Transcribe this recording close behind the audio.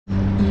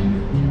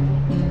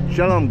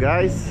Shalom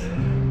guys,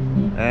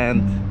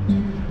 and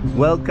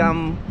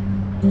welcome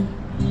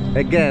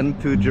again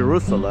to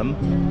Jerusalem.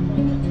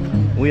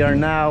 We are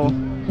now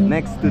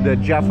next to the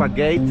Jaffa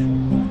Gate,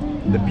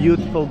 the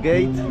beautiful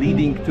gate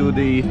leading to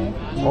the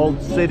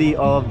old city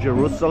of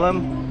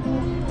Jerusalem.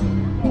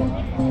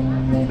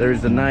 There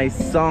is a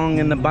nice song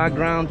in the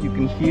background you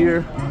can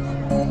hear.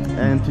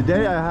 And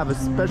today I have a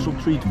special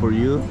treat for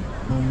you,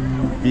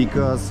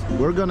 because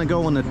we're gonna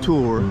go on a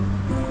tour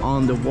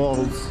on the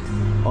walls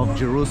of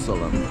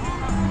Jerusalem,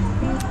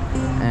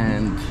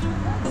 and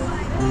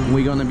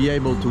we're gonna be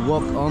able to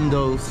walk on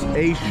those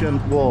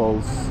ancient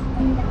walls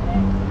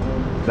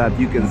that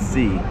you can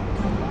see.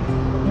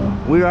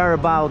 We are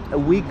about a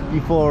week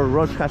before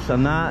Rosh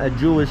Hashanah, a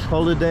Jewish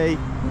holiday,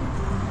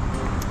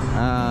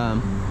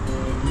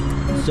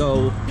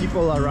 so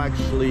people are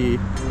actually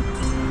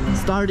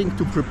starting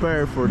to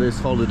prepare for this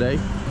holiday.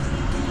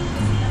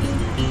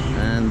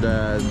 And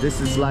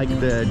this is like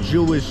the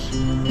Jewish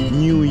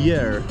New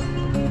Year,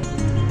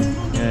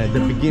 the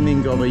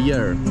beginning of a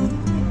year.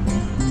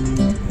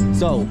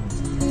 So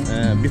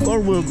before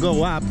we'll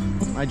go up,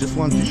 I just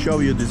want to show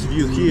you this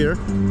view here.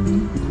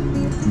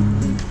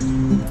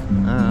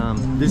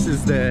 This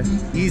is the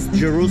East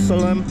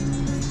Jerusalem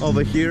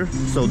over here,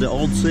 so the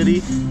old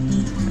city,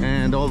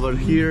 and over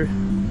here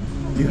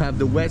you have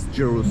the West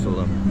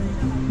Jerusalem.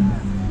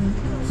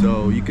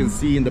 So you can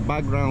see in the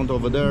background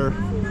over there,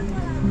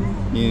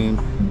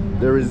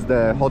 there is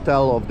the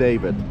Hotel of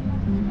David,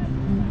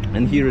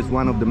 and here is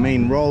one of the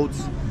main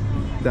roads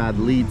that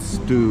leads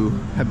to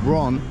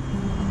Hebron.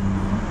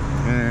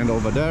 And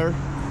over there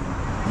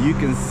you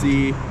can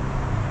see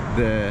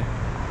the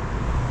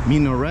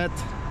minaret,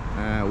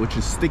 which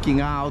is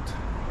sticking out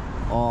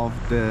of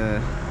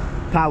the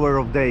Tower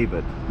of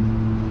David.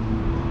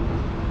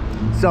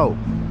 So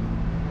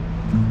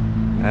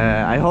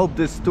I hope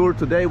this tour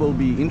today will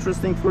be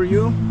interesting for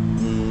you.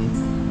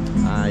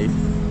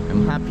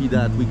 I'm happy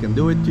that we can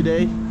do it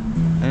today,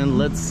 and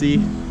let's see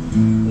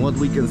what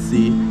we can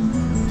see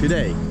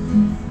today.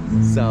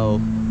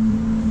 So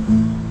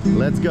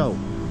let's go.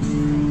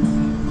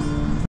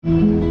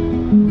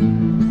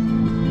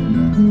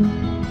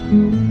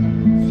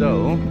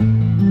 So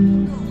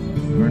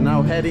we're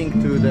now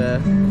heading to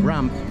the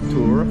ramp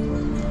tour,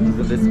 as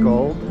it is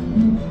called.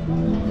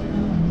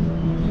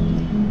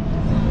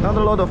 Not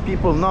a lot of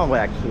people know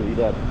actually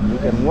that you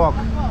can walk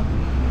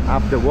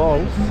up the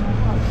walls.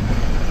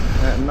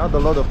 Not a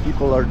lot of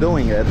people are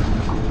doing it,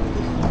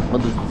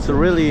 but it's a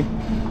really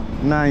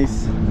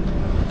nice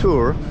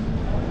tour.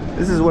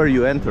 This is where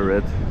you enter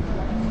it.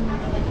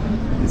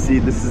 You see,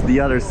 this is the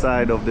other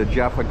side of the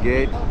Jaffa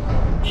Gate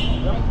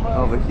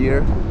over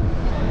here.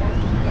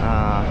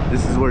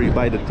 This is where you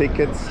buy the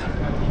tickets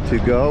to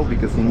go,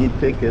 because you need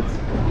tickets,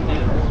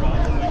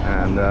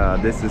 and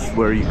this is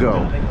where you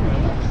go.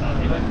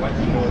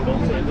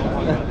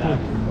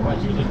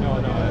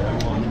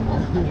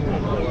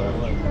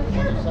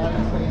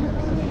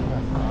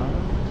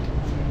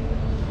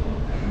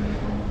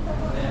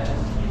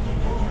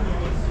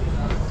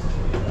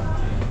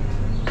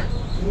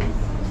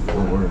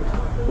 We're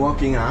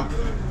walking up,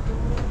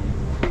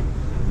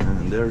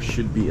 and there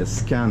should be a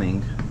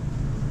scanning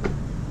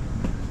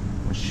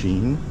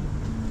machine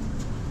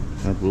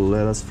that will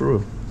let us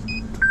through.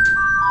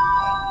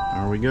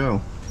 There we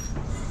go.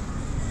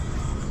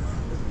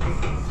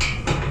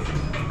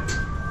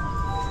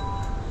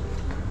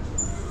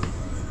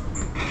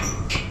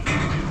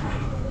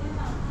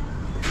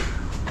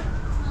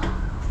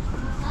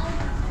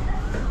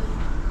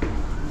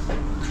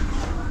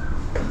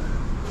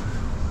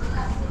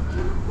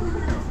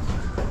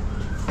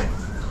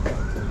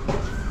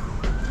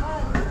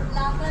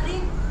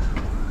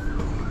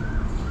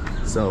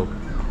 So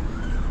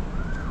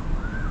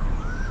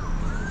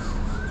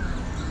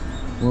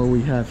what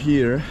we have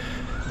here,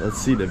 let's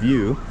see the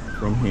view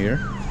from here.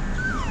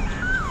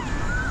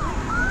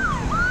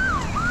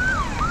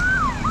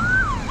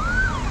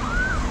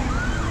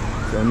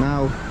 So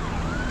now,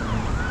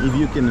 if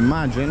you can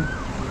imagine,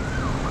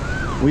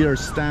 we are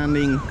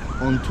standing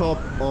on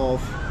top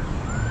of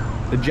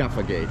the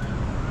Jaffa Gate.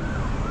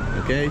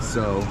 Okay,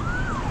 so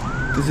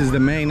this is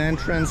the main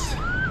entrance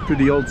to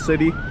the old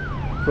city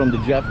from the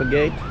Jaffa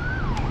Gate.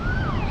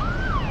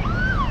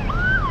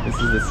 This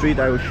is the street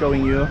I was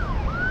showing you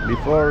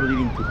before,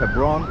 leading to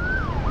Hebron.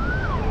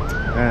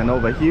 And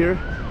over here,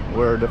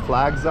 where the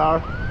flags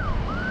are,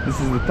 this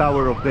is the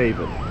Tower of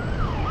David.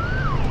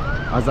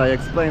 As I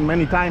explained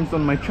many times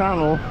on my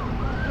channel,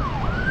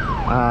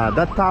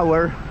 that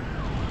tower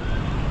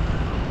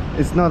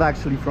is not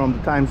actually from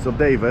the times of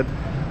David,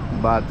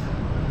 but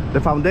the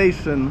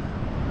foundation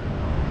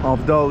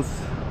of those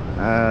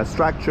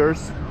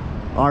structures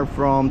are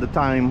from the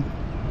time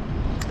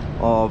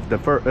of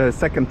the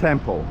second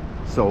temple,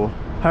 so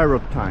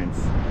Herod times.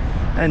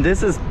 And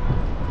this is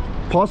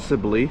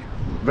possibly,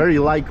 very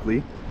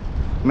likely,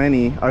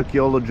 many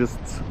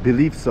archaeologists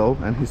believe so,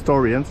 and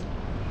historians,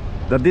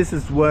 that this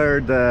is where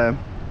the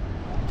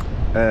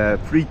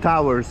three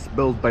towers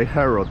built by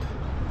Herod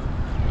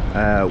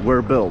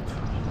were built.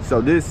 So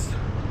this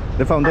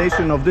the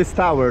foundation of this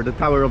tower, the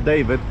Tower of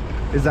David,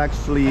 is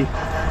actually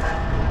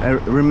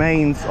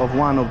remains of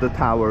one of the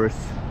towers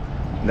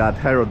that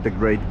Herod the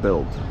Great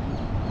built.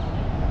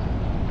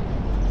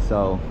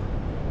 So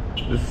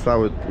this is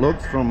how it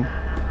looks from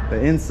the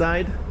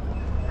inside.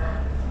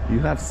 You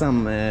have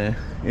some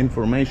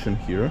information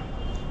here.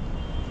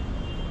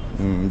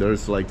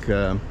 There's like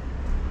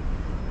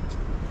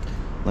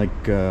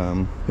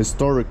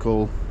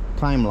historical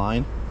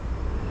timeline,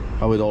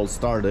 how it all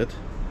started.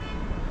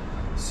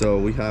 So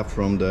we have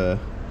from the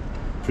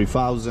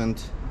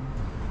 3000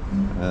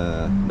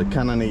 the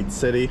Canaanite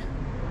city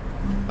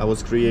that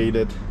was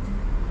created,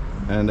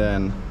 and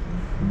then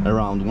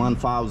around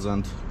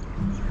 1000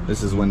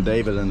 this is when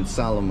David and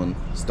Solomon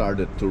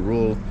started to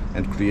rule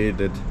and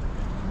created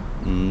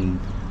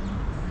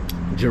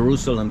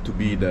Jerusalem to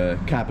be the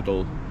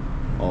capital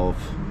of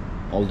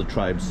all the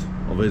tribes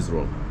of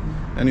Israel.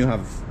 And you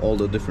have all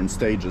the different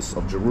stages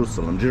of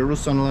Jerusalem.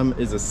 Jerusalem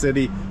is a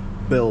city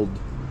built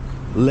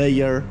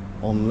layer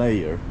on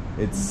layer.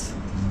 It's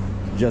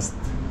just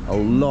a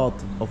lot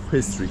of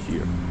history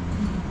here.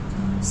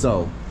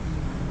 So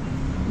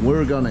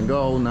we're gonna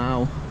go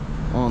now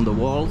on the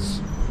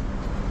walls.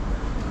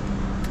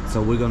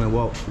 So we're gonna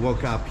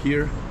walk up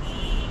here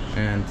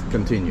and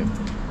continue.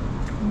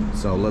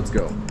 So let's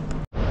go.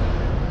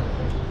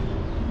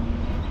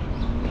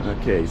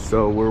 Okay,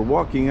 so we're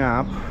walking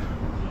up,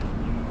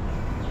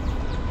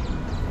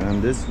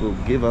 and this will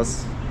give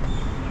us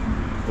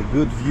a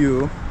good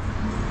view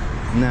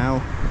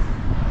now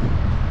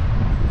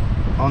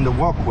on the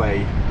walkway.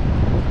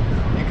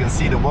 You can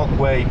see the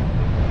walkway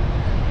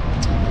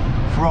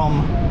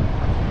from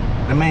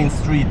the main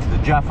street, the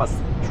Jaffa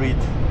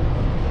Street,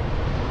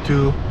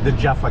 to the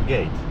Jaffa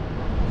Gate.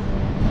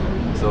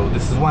 So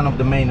this is one of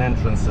the main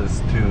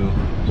entrances to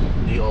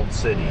the old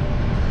city.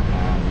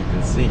 You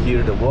can see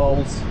here the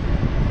walls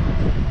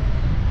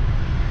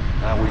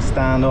that we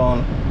stand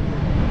on,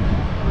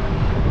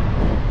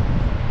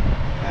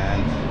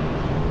 and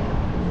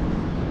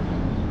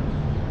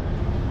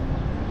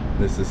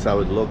this is how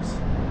it looks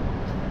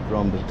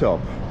from the top.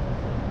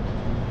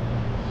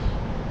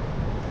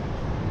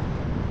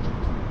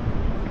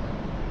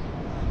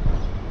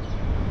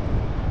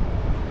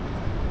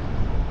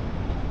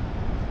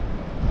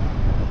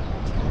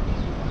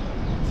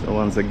 So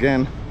once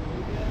again,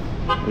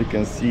 we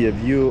can see a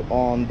view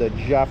on the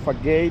Jaffa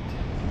Gate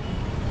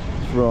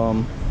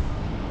from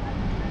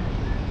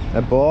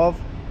above.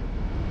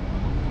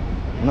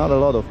 Not a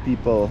lot of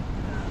people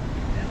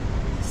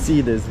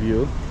see this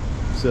view,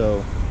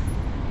 so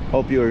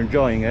hope you're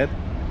enjoying it.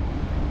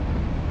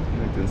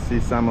 You can see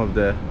some of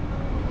the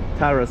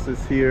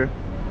terraces here,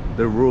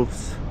 the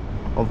roofs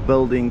of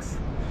buildings,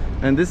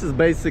 and this is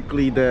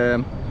basically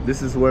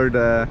this is where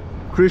the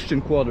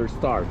Christian quarter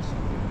starts.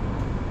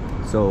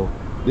 So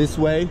this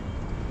way,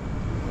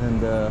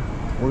 and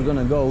we're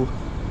gonna go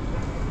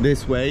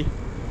this way.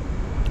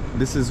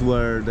 This is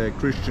where the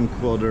Christian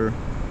quarter,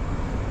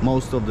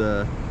 most of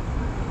the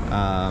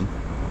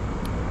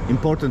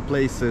important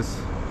places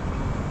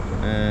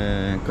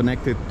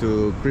connected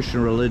to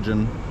Christian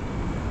religion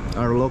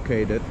are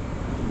located.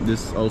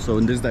 This also,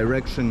 in this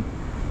direction,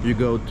 you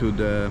go to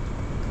the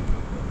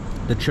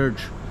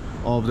Church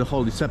of the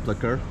Holy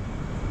Sepulchre.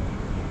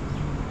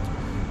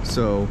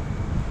 So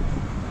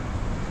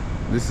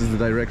this is the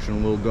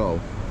direction we'll go.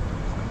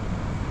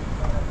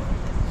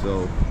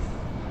 So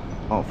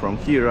from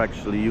here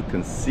actually you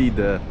can see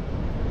the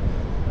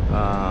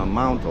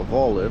Mount of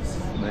Olives.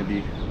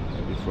 Maybe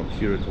from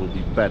here it will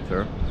be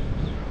better.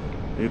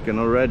 You can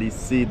already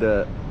see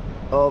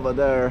over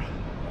there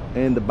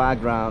in the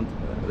background,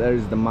 there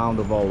is the Mount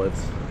of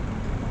Olives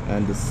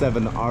and the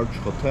 7 Arch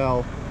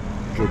Hotel,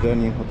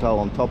 Jordanian hotel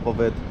on top of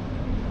it.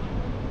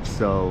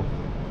 So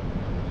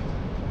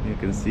you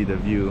can see the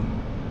view.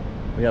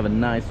 We have a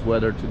nice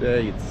weather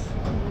today. It's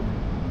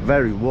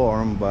very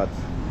warm, but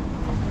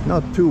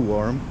not too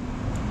warm.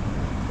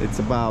 It's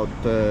about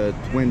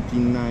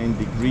 29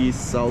 degrees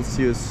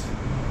Celsius.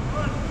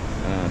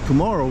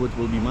 Tomorrow it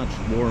will be much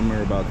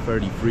warmer, about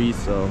 33,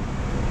 so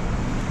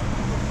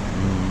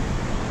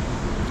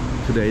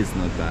today is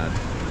not bad.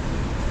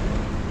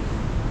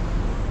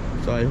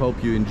 So I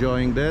hope you're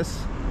enjoying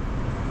this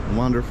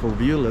wonderful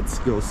view. Let's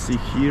go see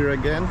here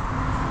again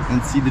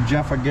and see the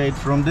Jaffa Gate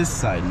from this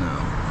side now.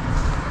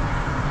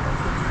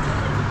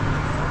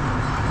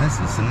 This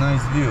is a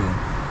nice view.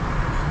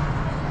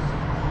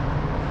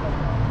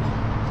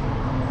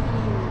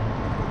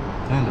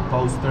 And the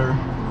poster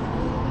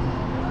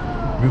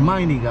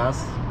reminding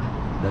us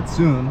that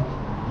soon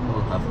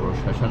we'll have Rosh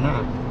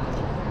Hashanah,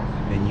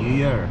 a new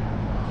year.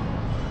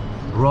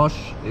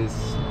 Rosh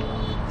is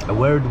a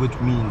word which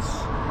means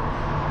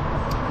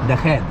the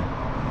head,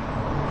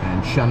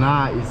 and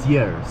Shana is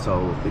year,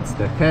 so it's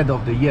the head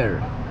of the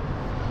year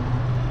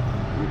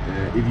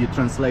if you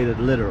translate it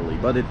literally,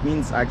 but it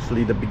means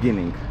actually the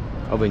beginning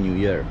of a new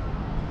year.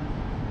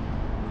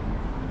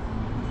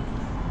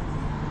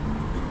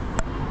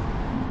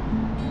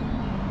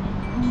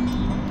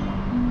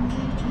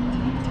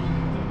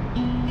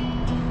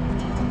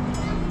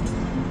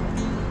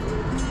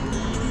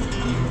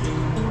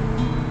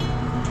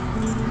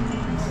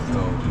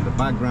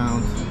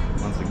 background,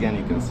 once again,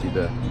 you can see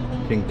the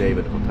King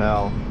David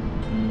Hotel.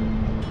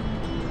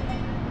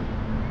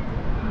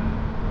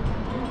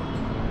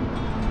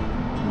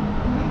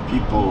 And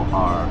people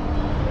are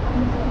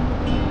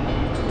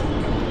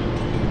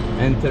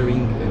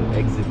entering and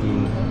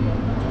exiting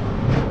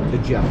the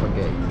Jaffa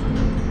Gate.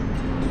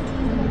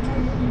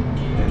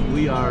 And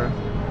we are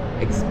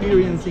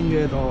experiencing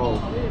it all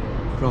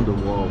from the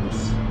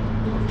walls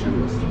of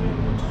Jerusalem.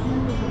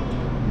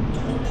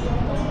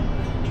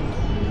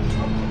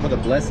 What a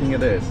blessing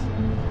it is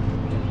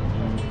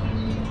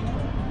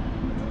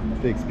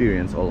to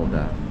experience all of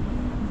that.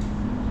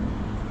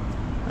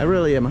 I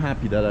really am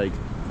happy that I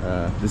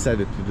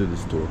decided to do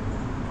this tour.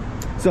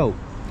 So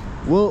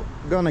we're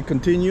gonna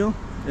continue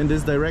in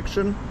this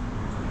direction,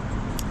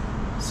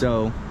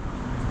 so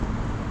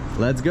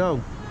let's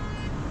go.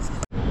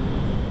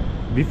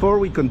 Before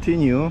we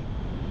continue,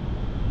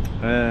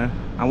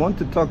 I want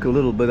to talk a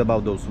little bit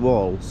about those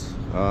walls,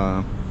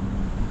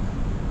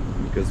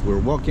 because we're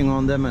walking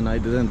on them and I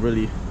didn't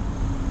really,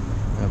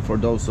 for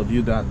those of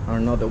you that are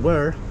not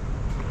aware,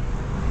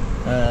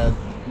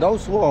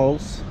 those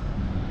walls,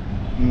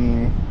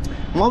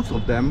 most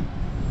of them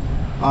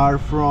are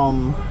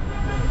from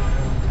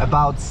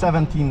about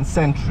 17th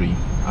century.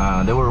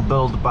 They were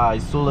built by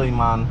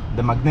Suleiman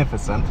the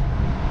Magnificent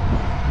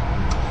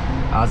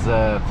as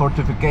a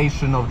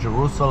fortification of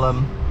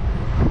Jerusalem.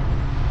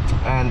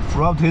 And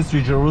throughout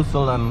history,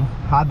 Jerusalem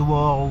had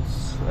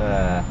walls,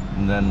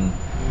 and then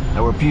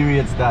there were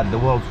periods that the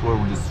walls were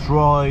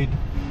destroyed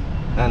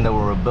and they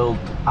were built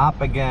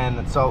up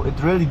again. So it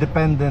really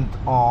depended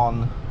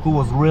on who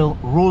was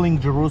ruling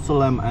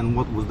Jerusalem and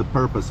what was the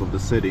purpose of the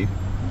city.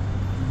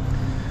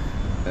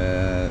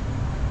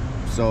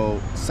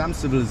 So some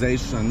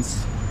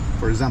civilizations,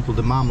 for example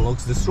the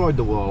Mamluks, destroyed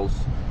the walls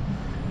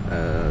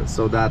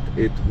so that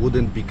it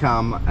wouldn't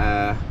become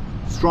a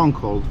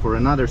stronghold for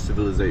another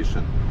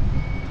civilization.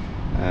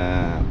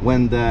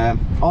 When the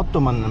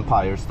Ottoman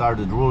Empire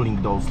started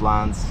ruling those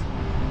lands,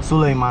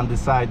 Suleiman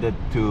decided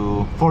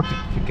to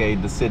fortify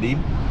the city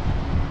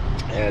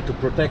to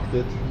protect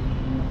it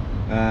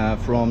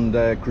from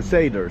the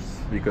Crusaders,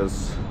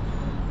 because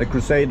the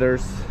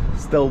Crusaders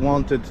still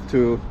wanted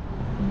to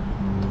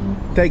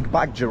take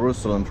back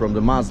Jerusalem from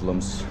the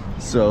Muslims.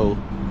 So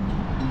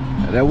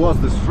there was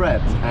this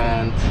threat,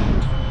 and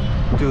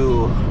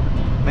to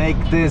make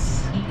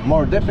this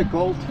more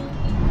difficult,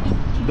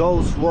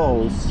 those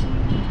walls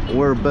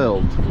were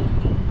built.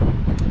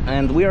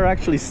 And we are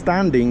actually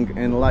standing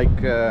in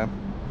like a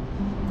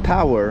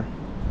tower,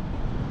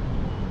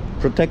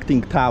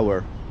 protecting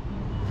tower.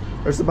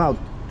 There's about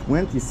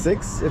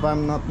 26, if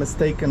I'm not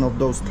mistaken, of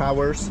those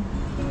towers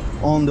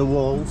on the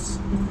walls.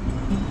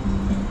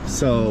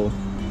 So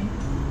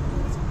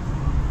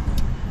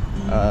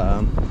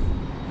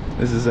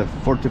this is a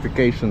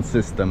fortification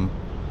system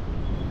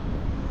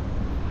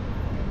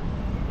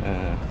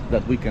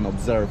that we can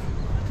observe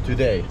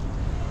today.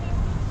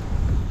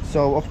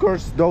 So of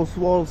course those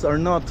walls are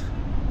not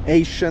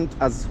ancient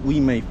as we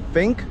may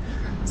think.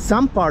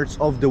 Some parts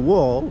of the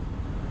wall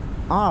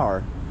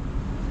are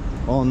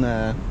on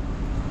a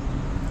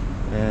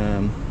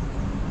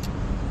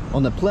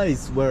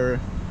place where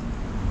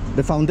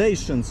the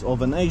foundations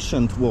of an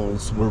ancient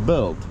walls were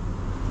built.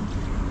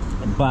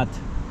 But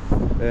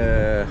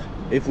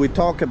if we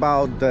talk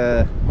about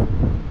the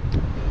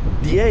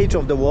age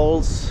of the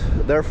walls,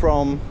 they're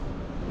from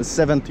the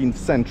 17th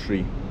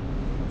century,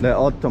 the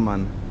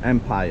Ottoman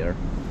Empire.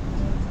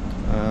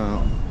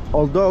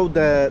 Although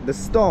the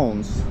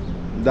stones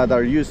that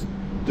are used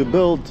to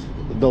build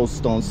those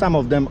stones, some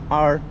of them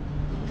are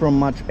from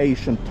much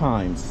ancient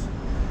times.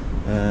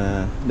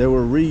 They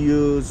were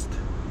reused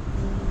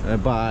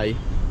by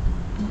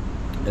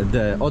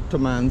the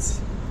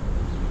Ottomans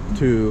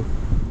to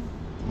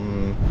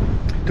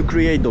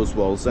create those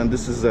walls. And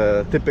this is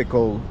a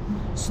typical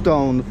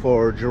stone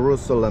for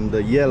Jerusalem,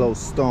 the yellow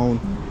stone,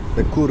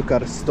 the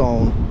Kurkar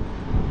stone,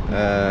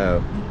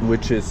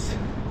 which is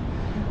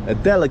a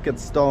delicate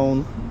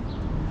stone,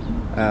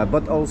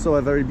 but also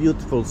a very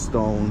beautiful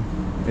stone.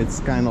 It's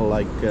kind of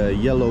like a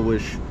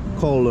yellowish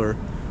color.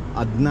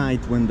 At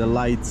night when the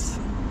lights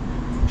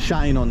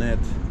shine on it,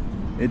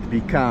 it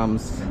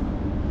becomes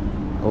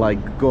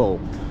like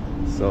gold.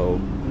 So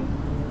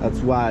that's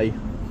why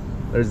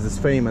there's this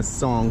famous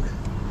song,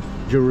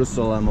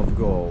 Jerusalem of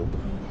Gold.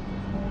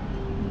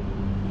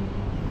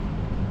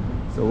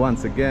 So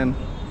once again,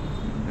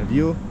 a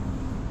view,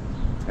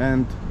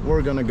 and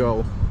we're gonna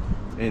go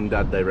in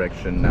that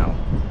direction now.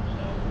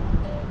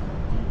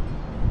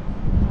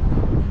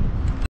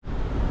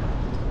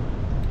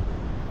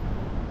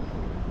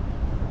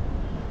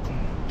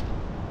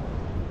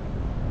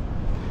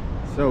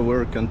 So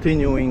we're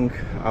continuing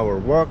our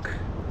walk,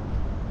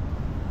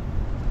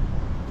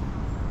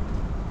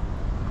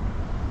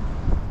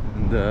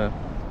 and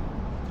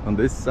on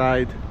this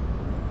side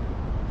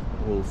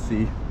we'll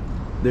see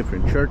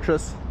different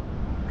churches.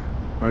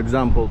 For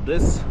example,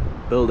 this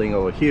building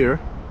over here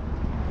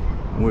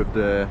with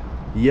the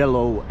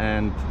yellow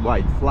and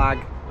white flag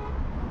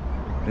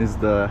is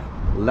the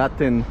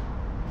Latin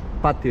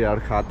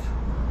Patriarchate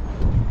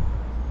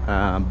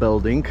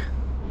building,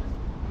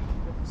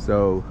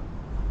 so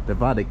the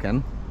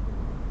Vatican,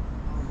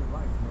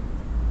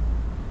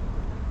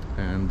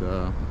 and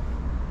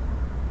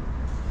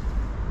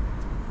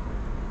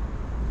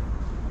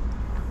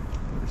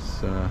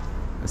there's a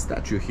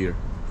statue here.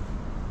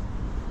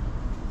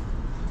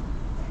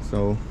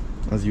 So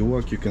as you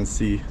walk, you can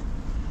see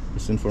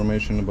this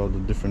information about the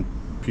different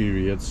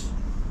periods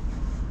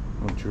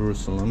of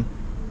Jerusalem.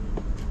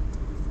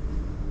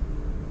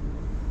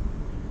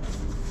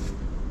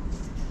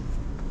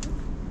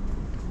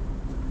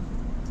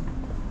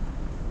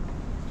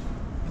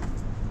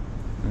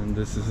 And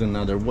this is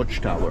another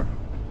watchtower.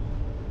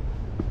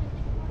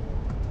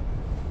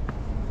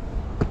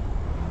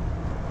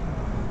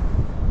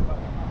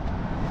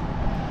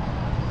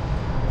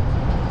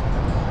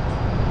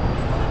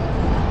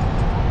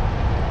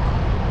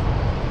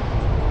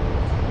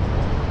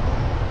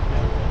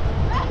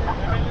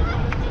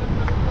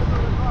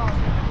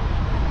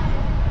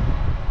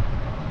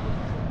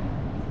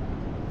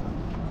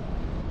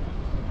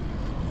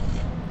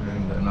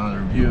 And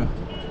another view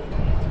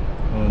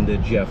on the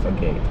Jaffa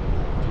Gate.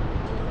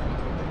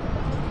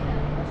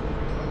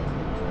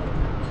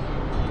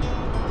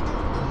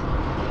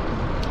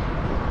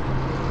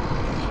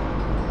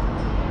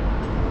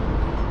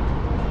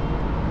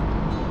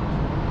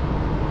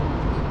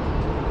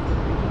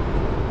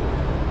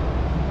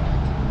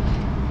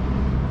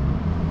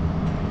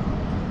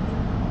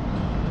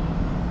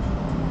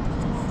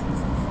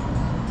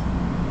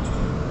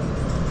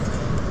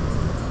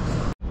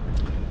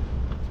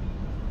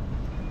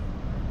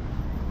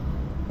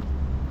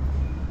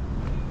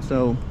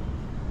 So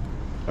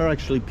there are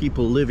actually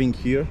people living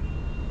here.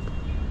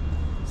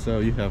 So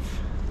you have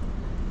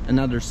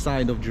another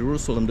side of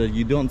Jerusalem that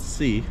you don't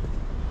see.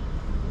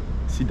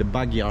 See the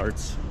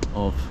backyards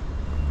of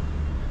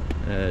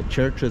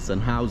churches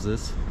and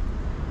houses.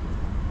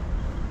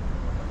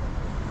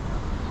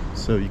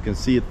 So you can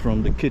see it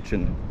from the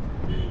kitchen,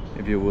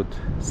 if you would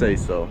say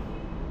so.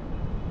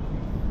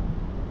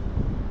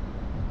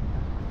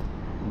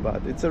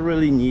 But it's a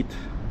really neat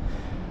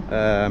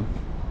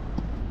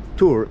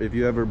tour. If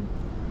you ever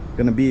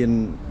gonna be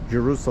in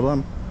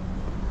Jerusalem,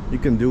 you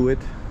can do it.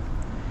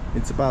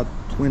 It's about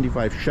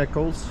 25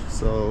 shekels,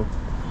 so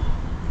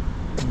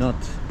not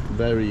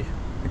very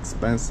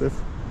expensive.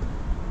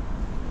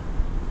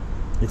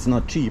 It's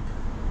not cheap,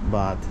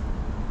 but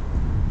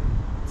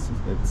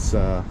it's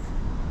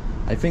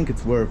I think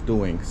it's worth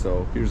doing.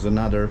 So here's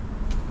another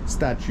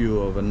statue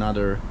of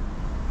another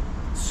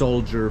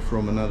soldier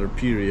from another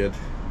period.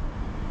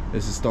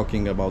 This is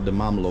talking about the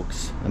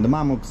Mamluks, and the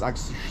Mamluks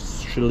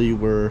actually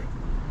were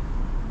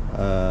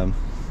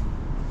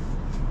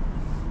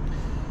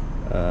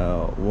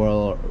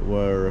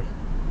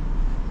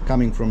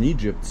coming from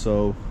Egypt,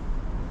 so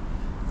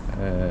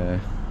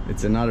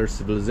it's another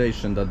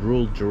civilization that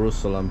ruled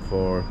Jerusalem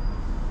for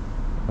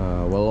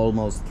well,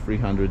 almost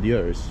 300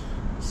 years.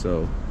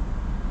 So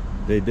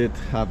they did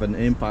have an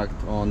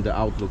impact on the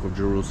outlook of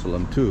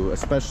Jerusalem too,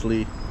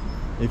 especially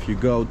if you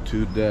go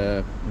to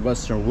the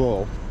Western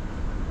Wall.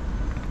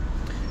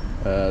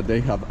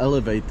 They have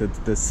elevated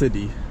the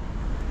city,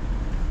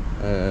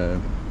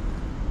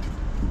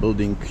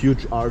 building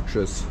huge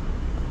arches,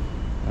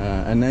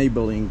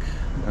 enabling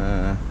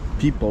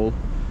people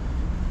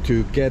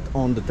to get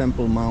on the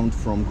Temple Mount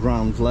from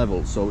ground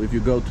level. So if you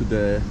go to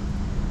the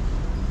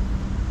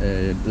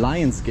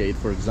Lion's Gate,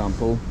 for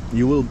example,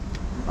 you will,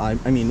 I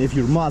mean, if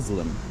you're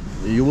Muslim,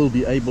 you will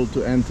be able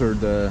to enter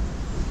the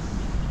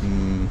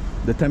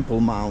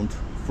Temple Mount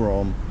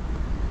from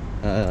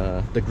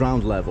the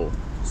ground level.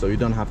 So you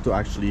don't have to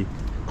actually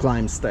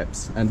climb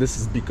steps, and this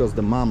is because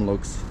the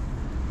Mamluks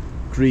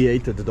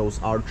created those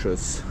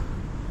arches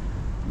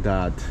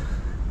that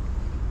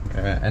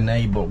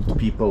enabled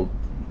people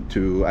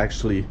to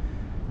actually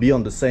be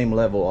on the same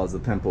level as the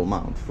Temple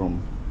Mount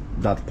from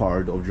that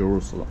part of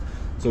Jerusalem.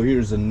 So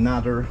here's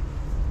another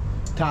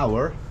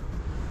tower.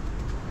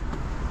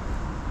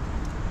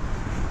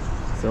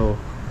 So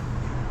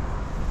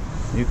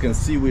you can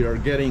see we are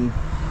getting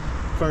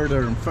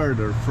further and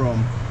further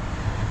from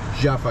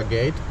Jaffa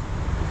Gate,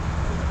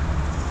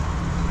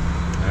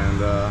 and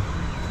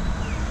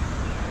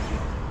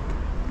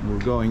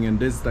we're going in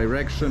this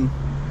direction.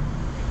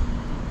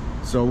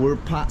 So we're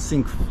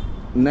passing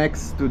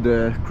next to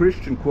the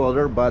Christian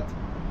quarter, but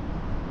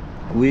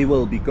we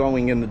will be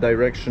going in the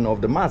direction of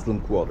the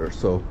Muslim quarter,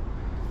 so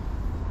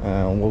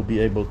we'll be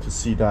able to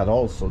see that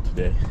also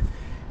today.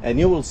 And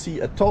you will see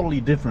a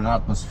totally different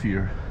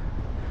atmosphere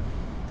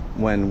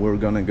when we're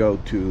gonna go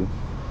to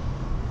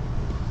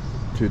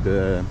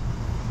the,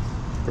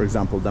 for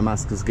example,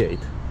 Damascus Gate,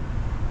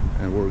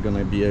 and we're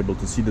gonna be able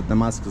to see the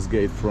Damascus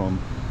Gate from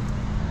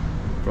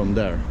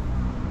there.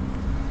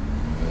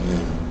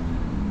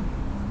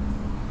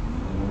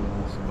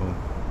 So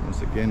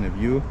once again, a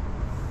view.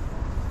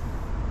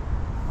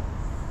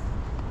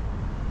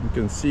 You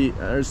can see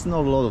there's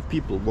not a lot of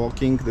people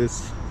walking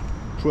this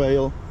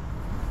trail,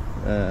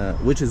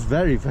 which is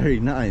very, very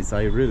nice.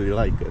 I really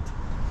like it.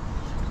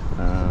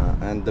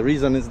 and the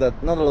reason is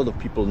that not a lot of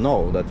people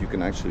know that you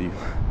can actually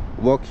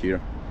walk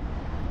here.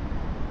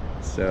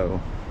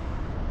 So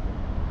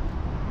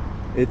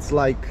it's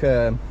like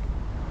you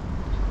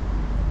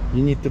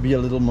need to be a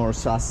little more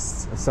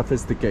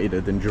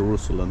sophisticated in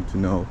Jerusalem to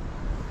know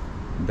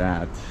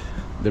that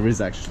there is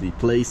actually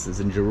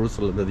places in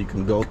Jerusalem that you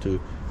can go to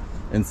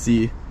and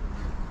see,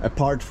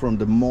 apart from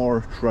the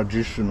more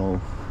traditional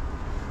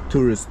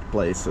tourist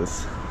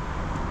places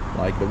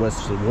like the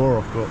Western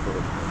Wall,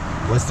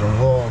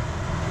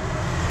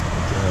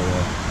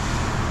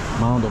 the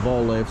Mount of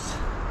Olives,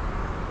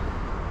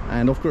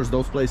 and of course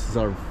those places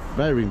are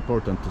very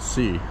important to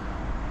see,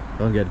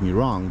 don't get me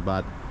wrong,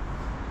 but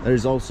there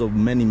is also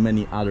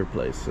many other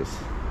places.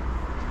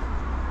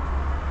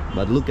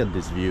 But look at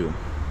this view,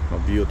 how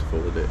beautiful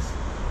it is.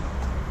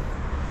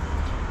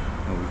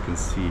 And we can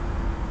see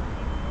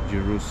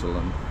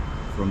Jerusalem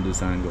from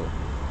this angle.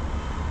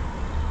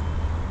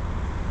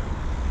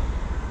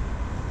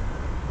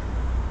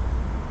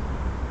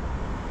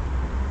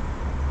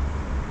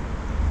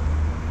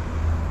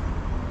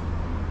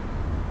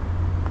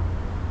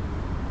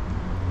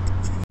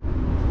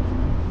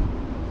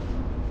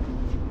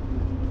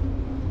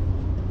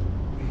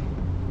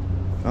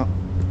 Oh,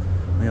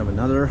 we have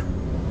another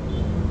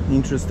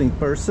interesting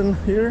person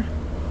here,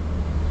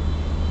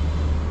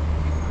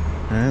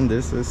 and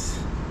this is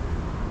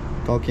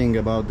talking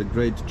about the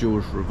Great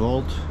Jewish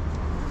Revolt.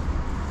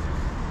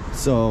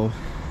 So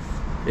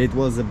it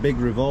was a big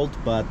revolt,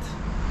 but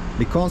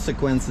the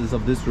consequences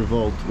of this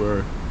revolt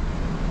were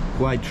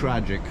quite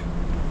tragic,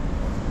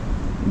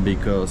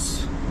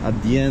 because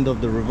at the end of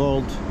the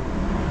revolt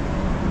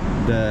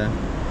the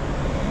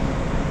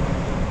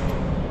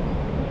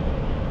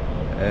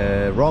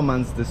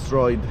Romans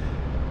destroyed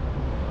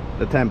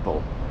the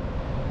temple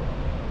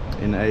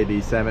in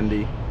AD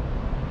 70.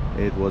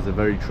 It was a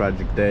very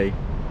tragic day.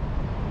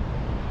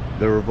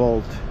 The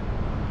revolt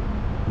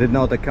did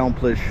not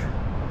accomplish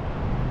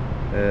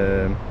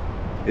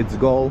its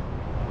goal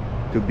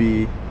to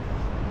be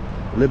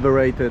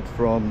liberated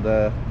from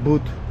the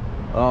boot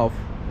of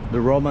the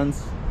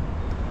Romans,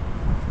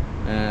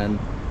 and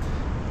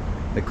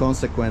the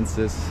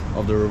consequences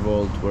of the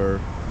revolt were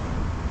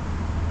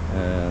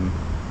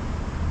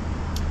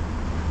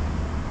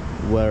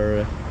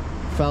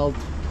felt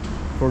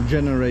for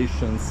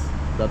generations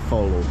that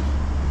followed.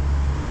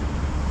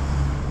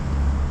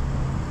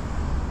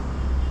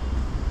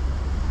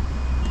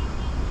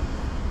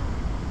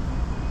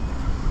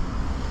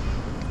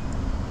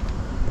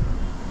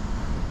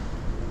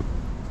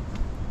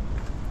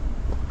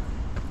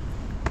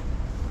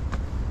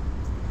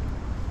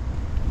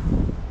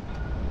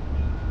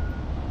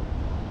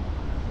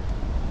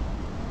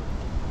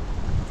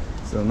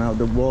 So now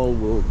the wall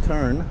will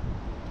turn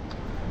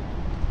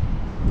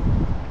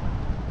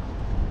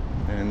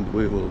and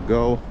we will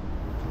go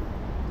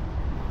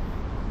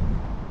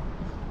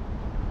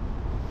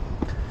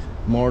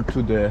more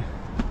to the,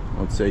 I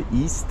would say,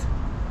 east,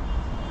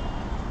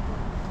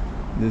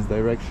 this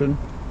direction.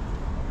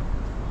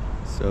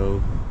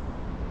 So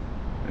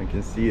I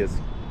can see a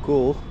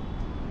school,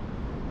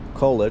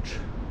 college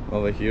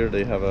over here.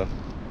 They have a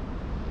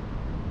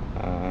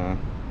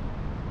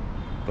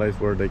place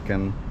where they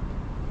can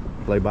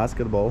play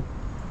basketball,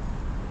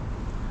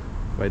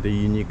 quite a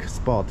unique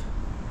spot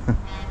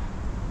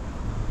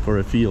for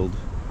a field.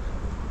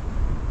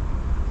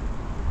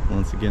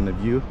 Once again, a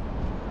view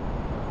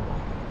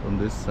from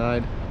this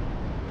side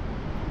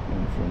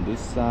and from this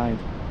side.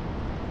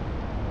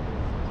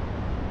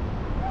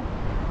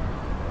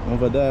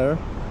 Over there,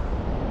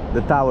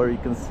 the tower you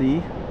can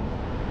see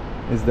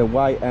is the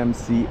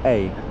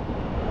YMCA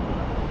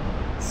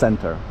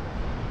center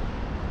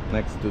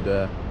next to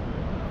the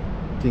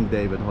King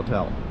David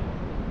Hotel.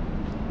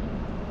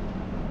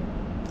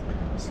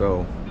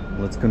 So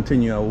let's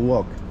continue our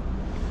walk.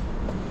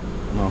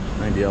 Well,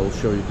 maybe I will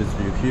show you this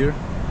view here.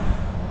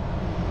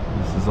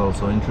 This is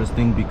also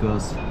interesting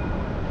because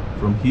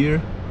from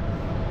here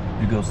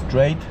you go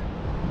straight.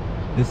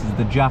 This is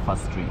the Jaffa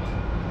Street,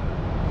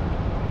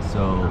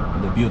 so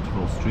the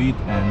beautiful street,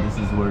 and this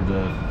is where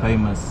the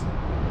famous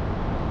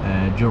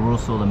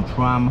Jerusalem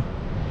tram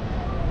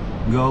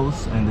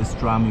goes. And this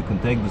tram, you can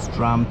take this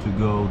tram to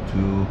go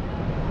to,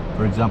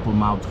 for example,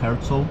 Mount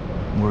Herzl,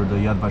 where the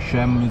Yad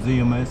Vashem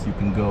museum is. You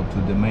can go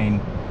to the main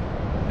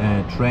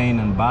train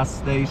and bus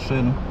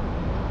station,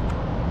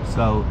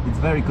 so it's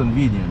very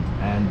convenient.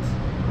 And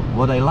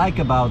what I like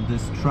about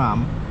this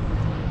tram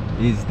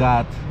is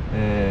that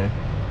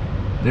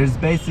there's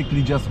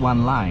basically just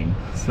one line,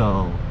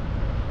 so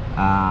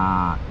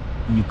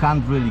you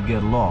can't really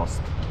get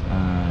lost.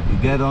 You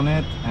get on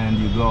it and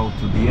you go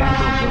to the end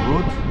of the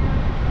route,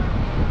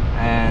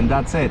 and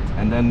that's it.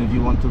 And then if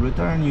you want to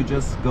return, you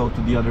just go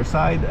to the other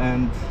side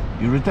and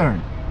you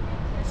return.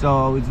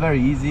 So it's very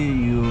easy,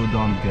 you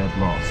don't get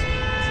lost,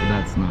 so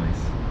that's nice.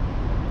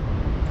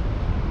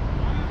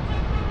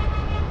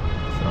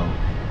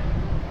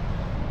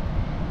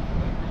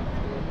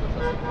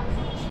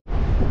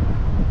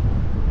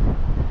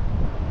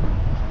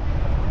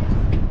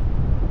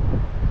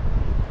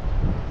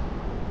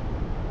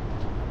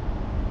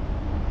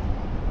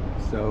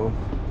 So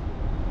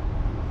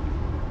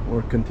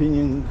we're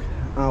continuing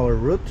our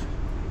route.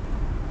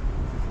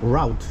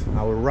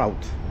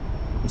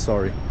 I'm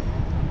sorry.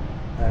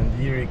 And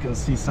here you can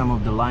see some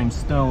of the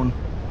limestone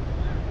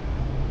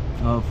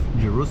of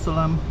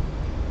Jerusalem.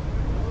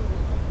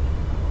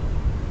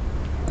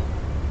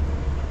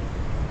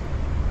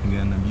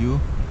 Again, a view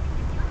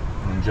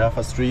on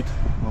Jaffa Street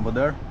over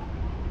there.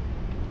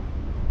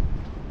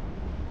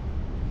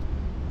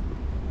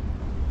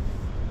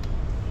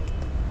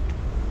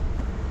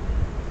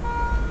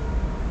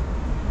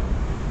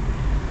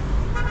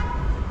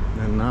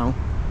 And now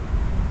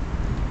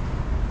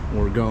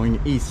we're going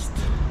east.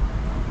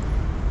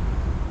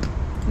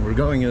 We're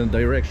going in the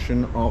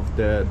direction of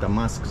the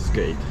Damascus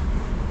Gate.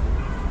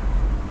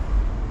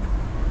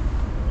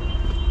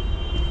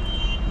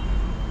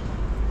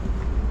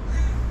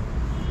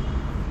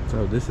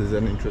 So this is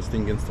an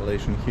interesting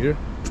installation here.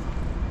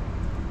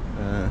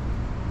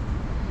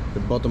 The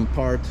bottom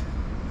part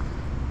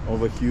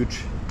of a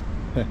huge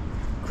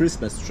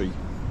Christmas tree.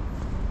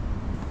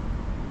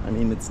 I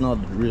mean, it's not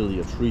really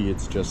a tree,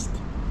 it's just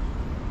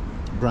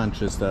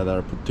branches that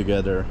are put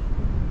together.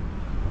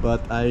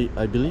 But I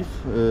believe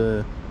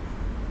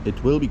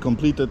it will be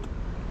completed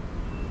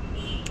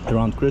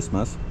around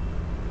Christmas.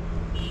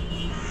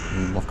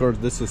 And of course,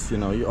 this is,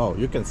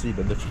 you can see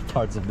the different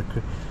parts of the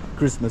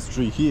Christmas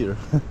tree here.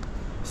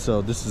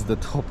 So this is the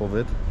top of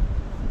it.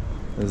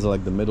 This is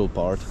like the middle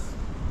part.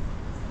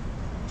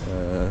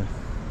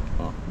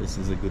 This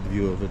is a good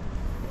view of it.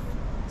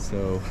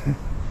 So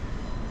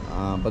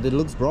but it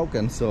looks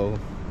broken, so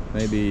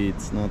maybe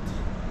it's not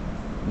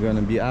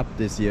gonna be up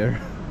this year.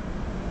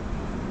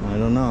 I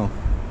don't know.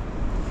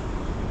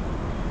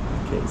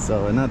 Okay,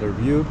 so another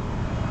view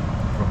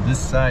from this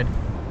side.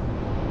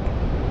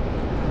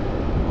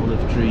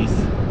 Olive trees.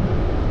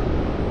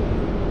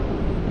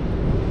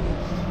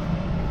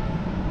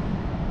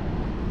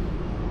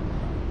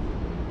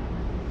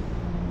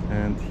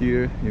 And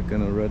here you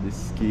can already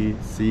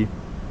see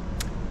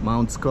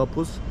Mount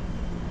Scopus.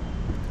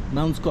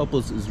 Mount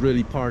Scopus is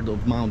really part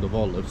of Mount of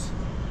Olives,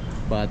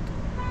 but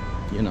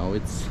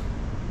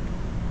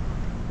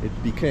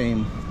it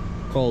became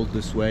called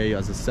this way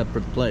as a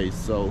separate place.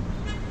 So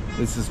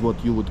this is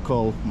what you would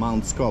call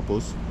Mount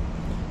Scopus,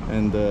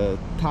 and the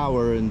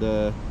tower in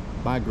the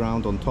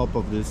background on top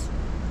of this,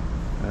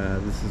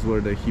 this is where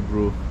the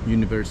Hebrew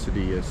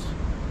University is.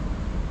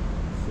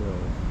 So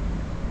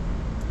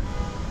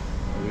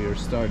we are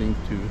starting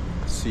to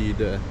see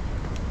the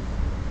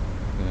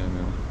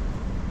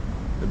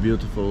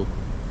beautiful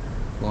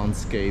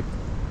landscape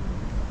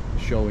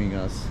showing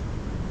us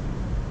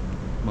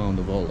Mount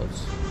of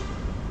Olives.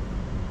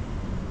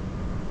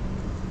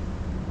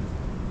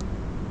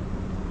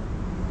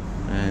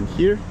 And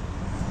here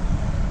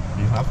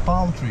you have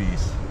palm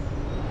trees.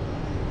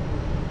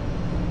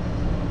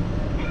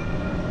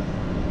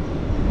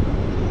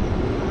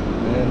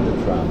 And the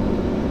tram,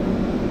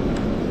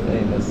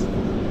 famous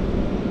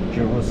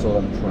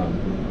Jerusalem tram.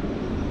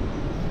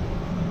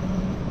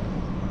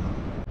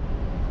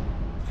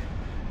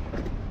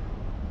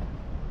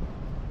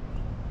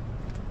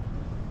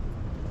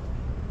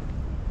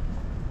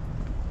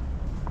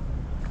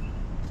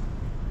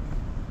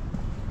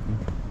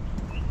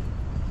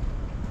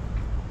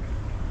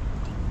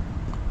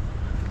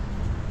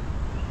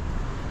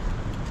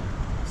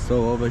 So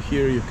over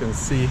here you can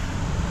see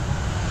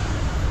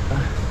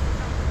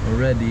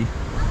already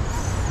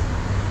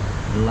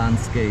the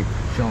landscape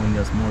showing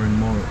us more and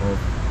more of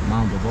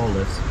Mount of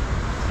Olives.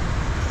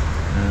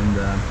 And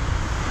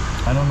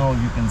I don't know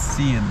if you can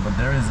see it, but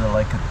there is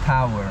like a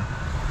tower.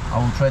 I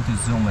will try to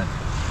zoom it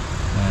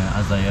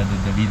as I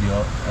edit the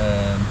video.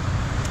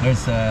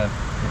 There's a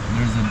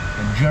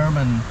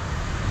German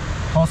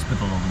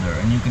hospital over there,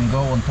 and you can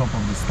go on top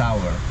of this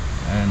tower.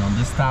 And on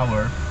this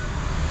tower,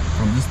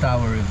 from this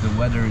tower, if the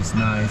weather is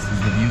nice, if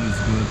the view is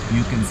good,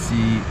 you can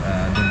see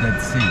the Dead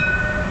Sea.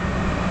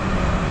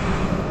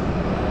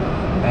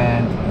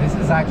 And this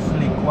is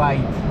actually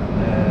quite,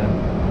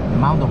 the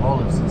Mount of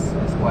Olives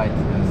is quite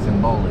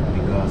symbolic,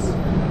 because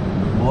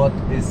what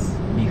is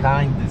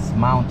behind this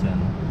mountain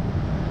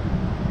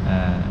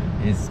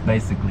is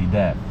basically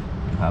death.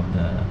 You have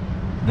the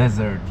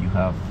desert, you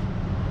have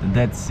the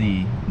Dead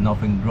Sea,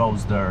 nothing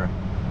grows there.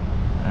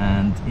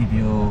 And if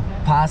you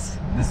pass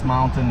this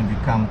mountain, if you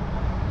come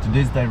to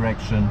this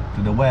direction,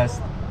 to the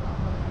west,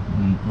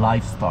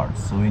 life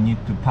starts. So you need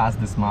to pass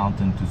this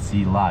mountain to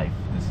see life.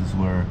 This is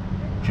where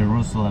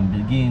Jerusalem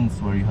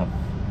begins, where you have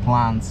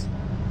plants,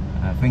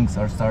 things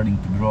are starting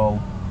to grow,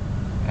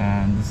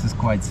 and this is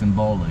quite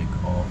symbolic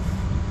of,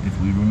 if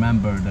we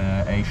remember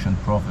the ancient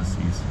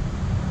prophecies,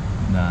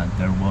 that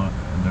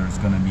there's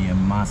going to be a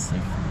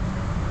massive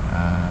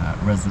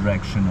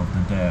resurrection of the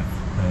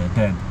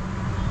dead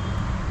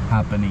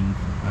happening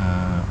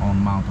on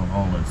Mount of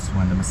Olives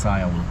when the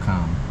Messiah will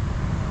come,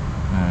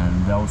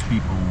 and those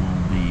people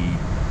will be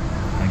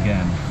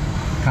again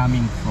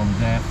coming from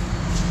death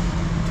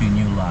to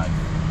new life.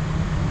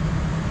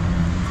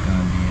 It's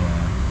gonna be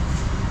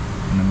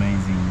an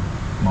amazing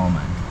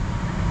moment.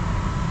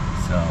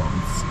 So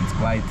it's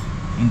quite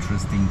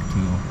interesting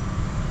to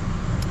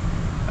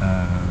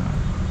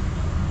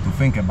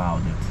think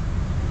about it,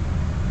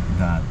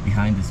 that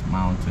behind this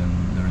mountain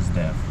there is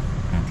death,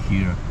 and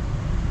here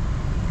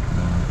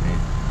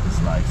it is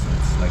life. So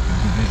it's like a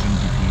division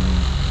between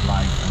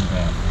life and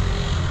death.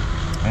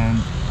 And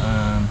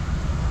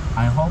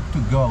I hope to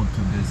go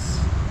to this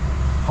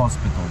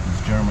hospital, this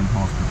German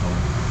hospital,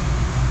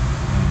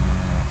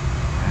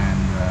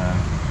 and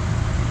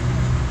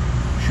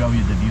show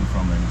you the view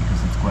from it,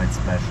 because it's quite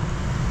special.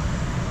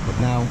 But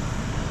now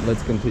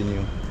let's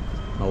continue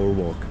our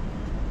walk.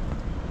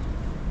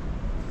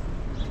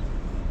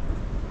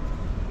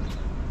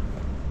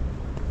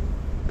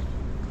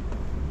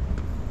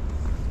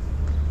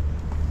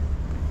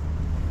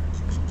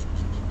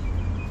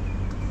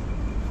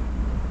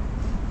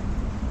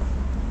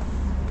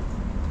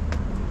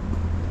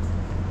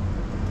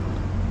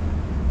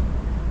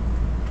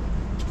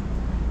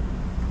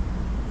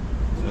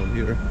 So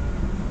here you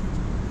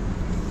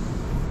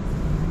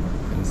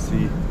can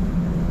see,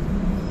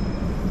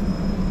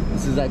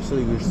 this is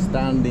actually, we're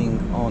standing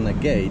on a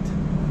gate.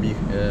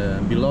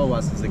 Below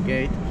us is a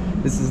gate.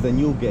 This is the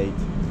new gate.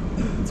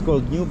 It's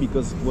called new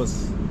because it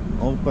was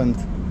opened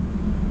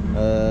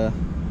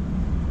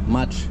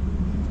much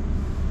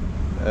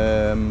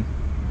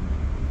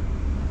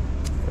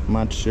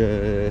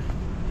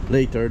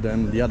later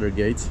than the other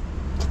gates.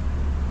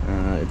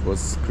 It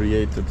was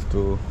created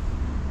to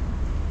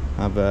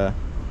have a,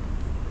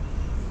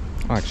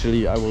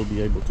 actually I will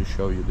be able to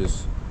show you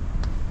this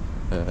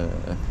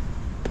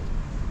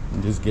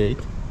this gate,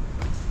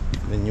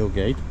 the new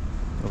gate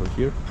over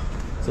here.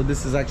 So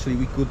this is actually,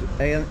 we could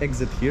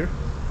exit here,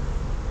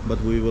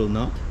 but we will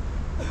not.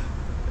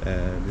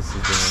 This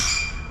is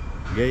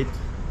the gate,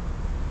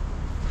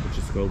 which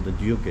is called the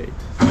new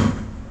gate,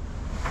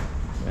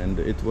 and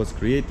it was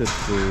created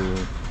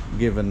to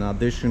give an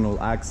additional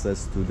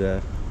access to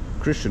the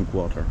Christian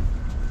quarter,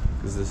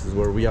 because this is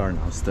where we are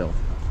now still.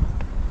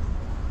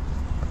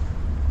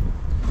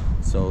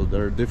 So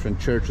there are different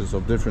churches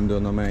of different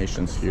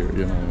denominations here.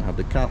 You know, you have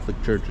the Catholic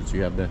churches,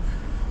 you have the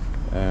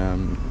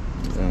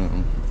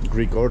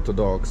Greek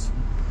Orthodox,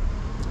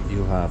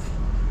 you have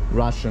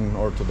Russian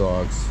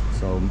Orthodox,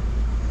 so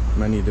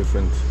many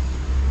different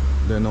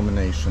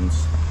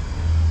denominations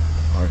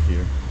are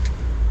here.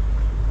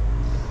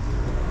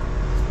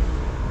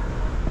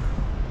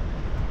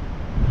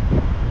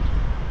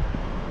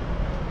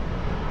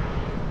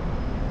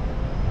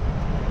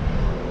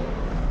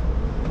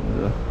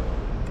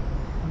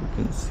 You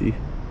can see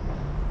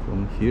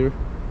from here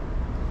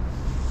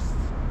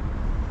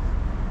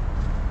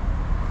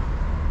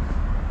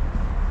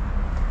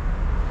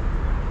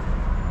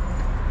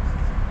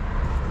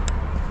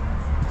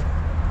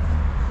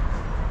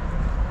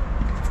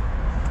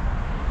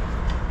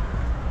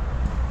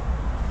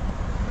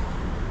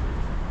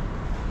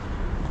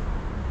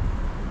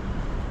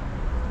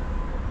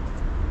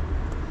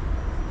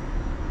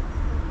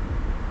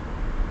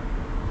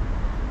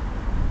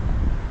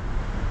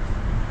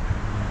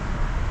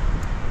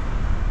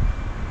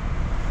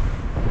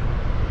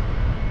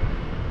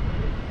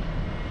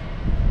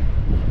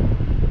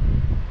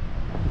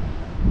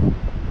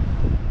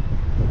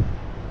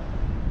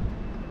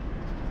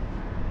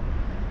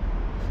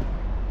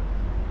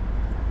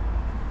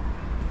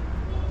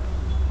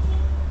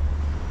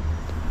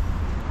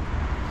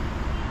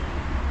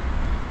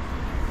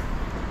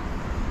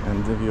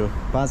and if you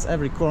pass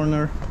every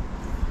corner,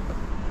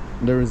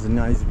 there is a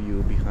nice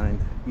view behind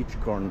each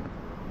corner.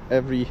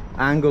 Every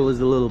angle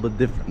is a little bit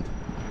different.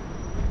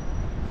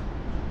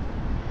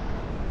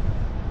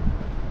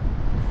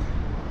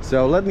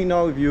 So let me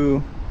know if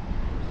you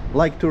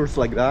like tours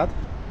like that,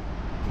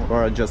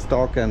 or just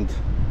talk and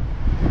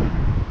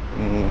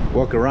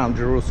walk around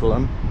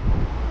Jerusalem.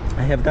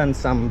 I have done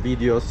some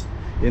videos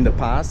in the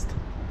past,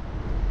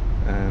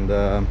 and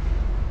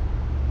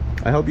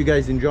I hope you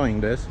guys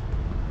enjoying this.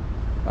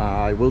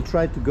 I will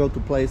try to go to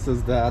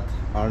places that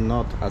are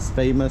not as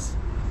famous,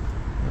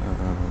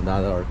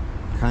 that are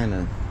kind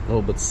of a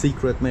little bit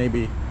secret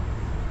maybe,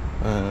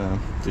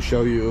 to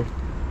show you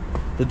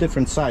the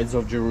different sides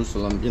of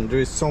Jerusalem. And there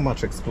is so much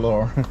to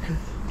explore.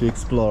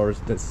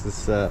 This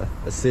is a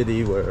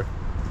city where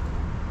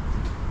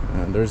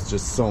there's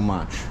just so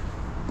much.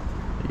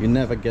 You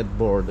never get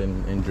bored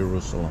in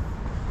Jerusalem,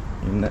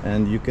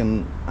 and you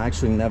can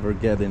actually never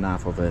get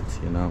enough of it.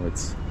 You know,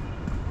 it's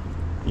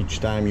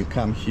each time you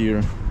come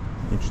here,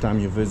 each time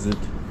you visit,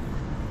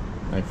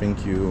 I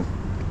think you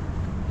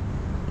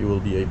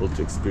will be able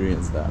to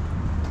experience that.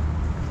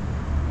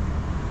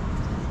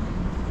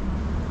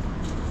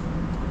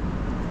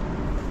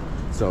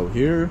 So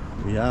here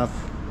we have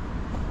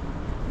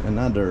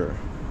another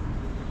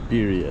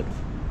period.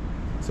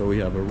 So we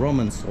have a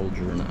Roman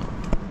soldier now.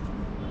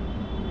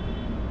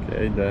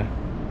 Okay, the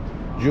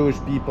Jewish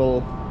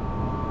people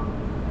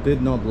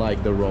did not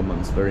like the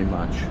Romans very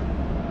much.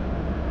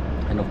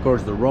 And of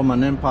course the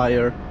Roman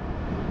Empire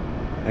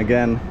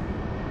again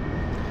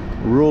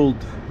ruled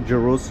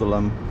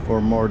Jerusalem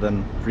for more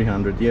than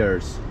 300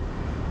 years.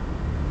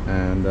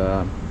 And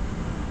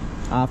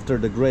after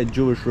the Great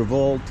Jewish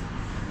Revolt,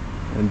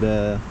 and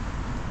the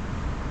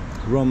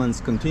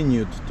Romans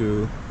continued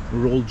to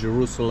rule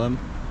Jerusalem,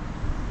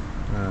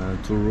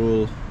 to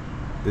rule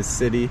this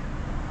city.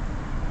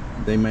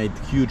 They made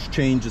huge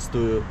changes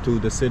to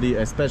the city,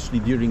 especially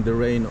during the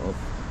reign of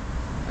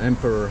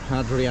Emperor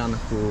Hadrian,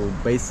 who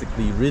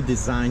basically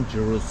redesigned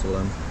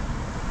Jerusalem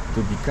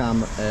to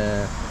become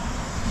a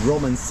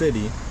Roman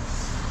city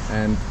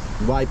and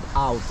wipe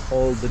out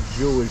all the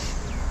Jewish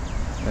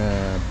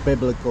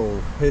biblical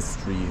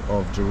history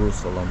of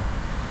Jerusalem.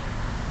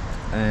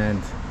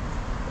 And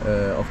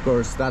of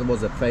course that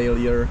was a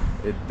failure.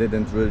 It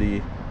didn't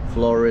really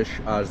flourish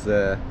as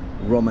a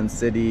Roman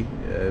city,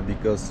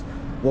 because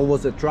what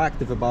was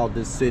attractive about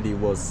this city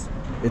was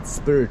its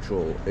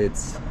spiritual,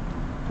 its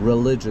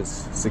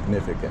religious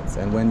significance,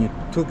 and when you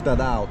took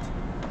that out,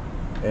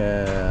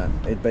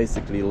 it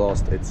basically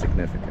lost its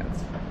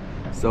significance.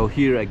 So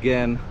here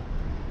again,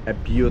 a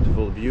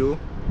beautiful view,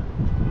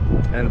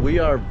 and we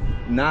are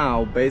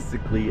now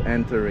basically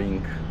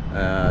entering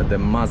the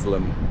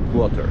Muslim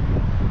quarter.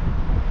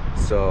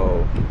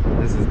 So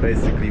this is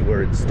basically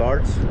where it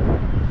starts,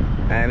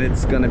 and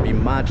it's gonna be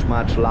much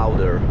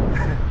louder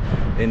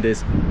in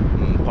this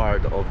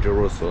part of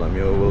Jerusalem.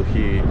 You will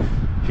hear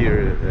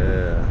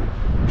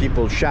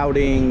people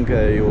shouting,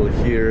 you will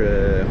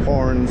hear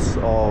horns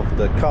of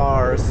the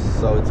cars,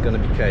 so it's gonna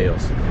be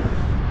chaos.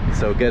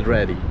 So get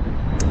ready,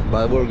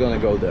 but we're gonna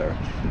go there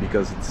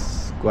because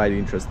it's quite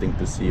interesting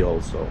to see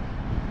also.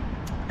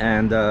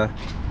 And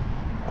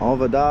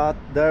over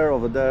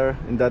there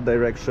in that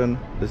direction,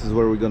 this is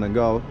where we're gonna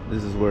go.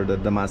 This is where the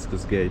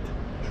Damascus Gate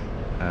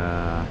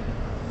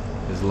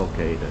is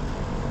located.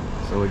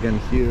 So again,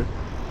 here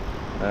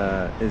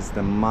is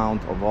the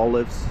Mount of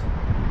Olives,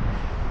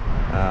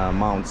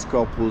 Mount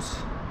Scopus,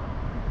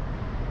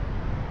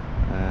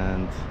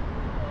 and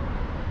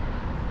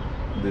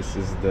this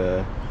is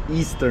the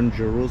eastern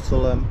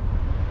Jerusalem.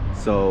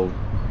 So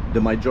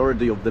the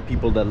majority of the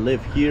people that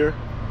live here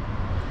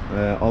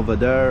over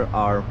there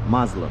are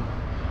Muslim.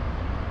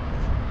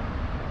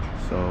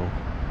 So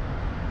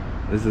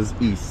this is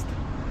east,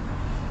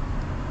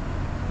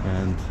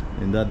 and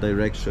in that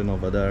direction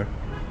over there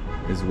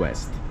is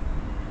west.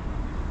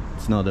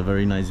 It's not a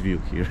very nice view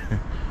here.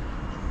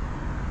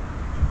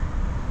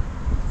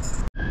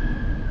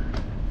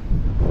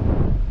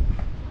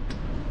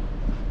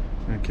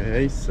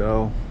 Okay,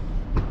 so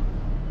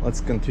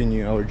let's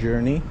continue our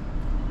journey.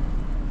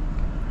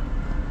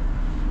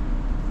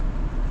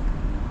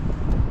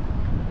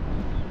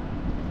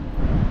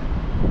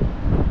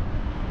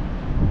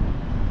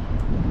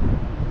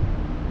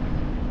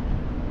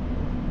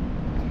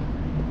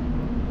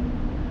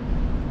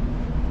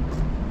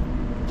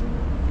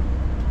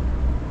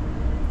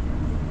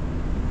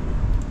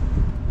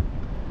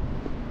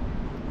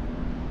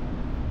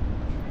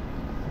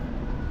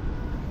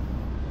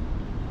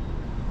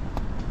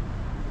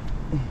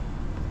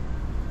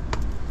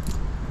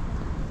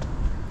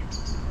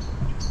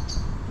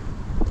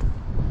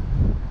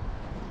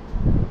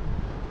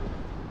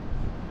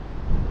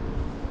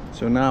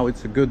 So now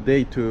it's a good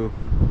day to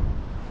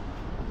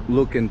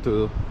look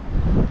into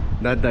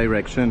that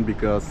direction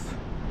because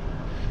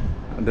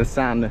the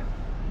sun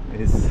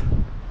is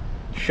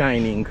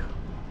shining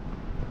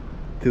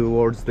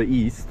towards the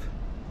east.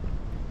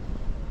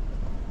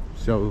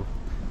 So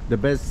the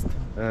best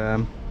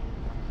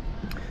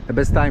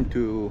time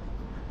to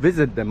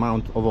visit the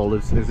Mount of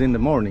Olives is in the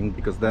morning,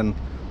 because then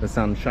the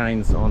sun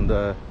shines on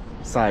the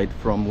side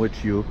from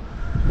which you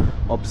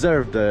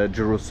observe the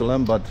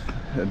Jerusalem. But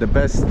the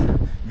best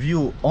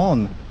view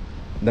on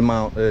the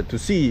mount to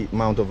see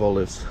Mount of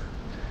Olives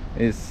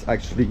is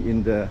actually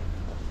in the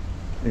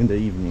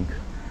evening.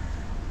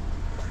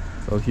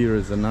 So here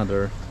is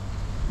another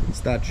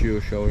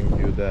statue showing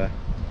you the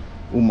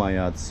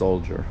Umayyad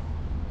soldier.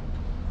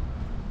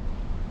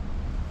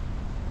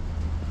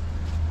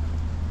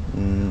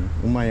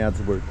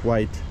 Umayyads were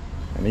quite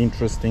an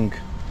interesting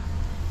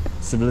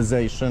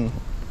civilization.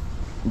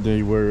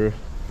 They were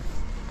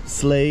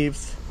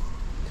slaves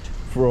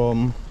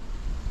from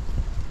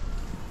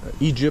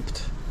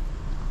Egypt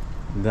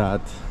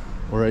that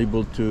were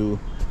able to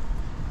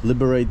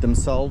liberate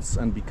themselves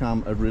and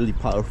become a really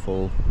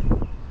powerful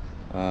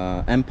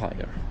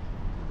empire.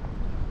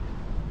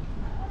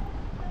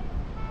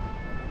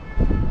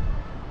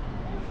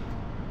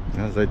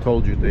 As I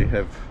told you, they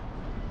have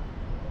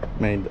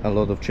made a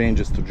lot of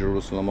changes to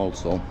Jerusalem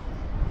also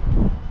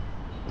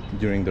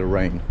during their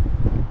reign.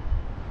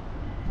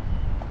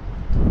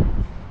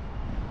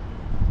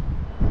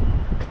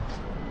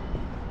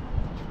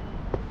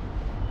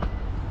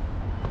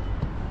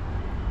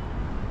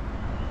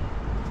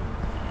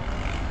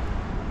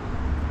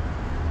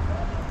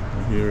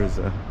 Here is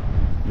a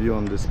view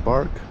on this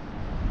park.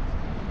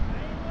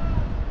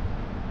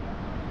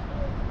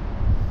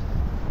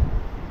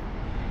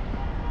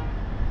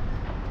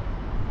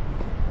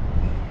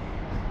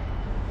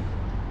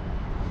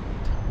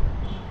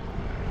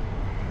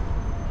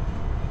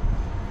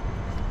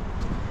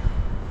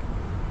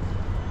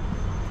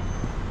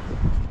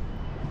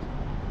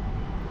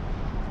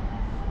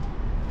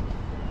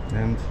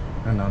 And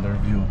another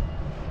view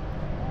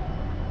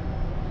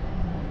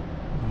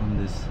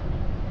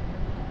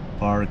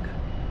park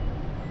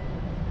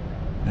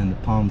and the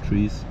palm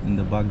trees in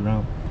the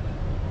background.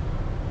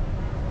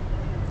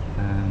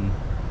 And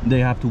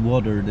they have to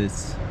water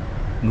this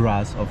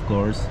grass, of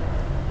course,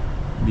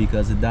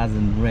 because it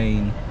doesn't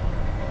rain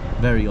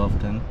very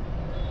often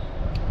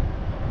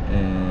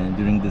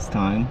during this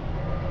time,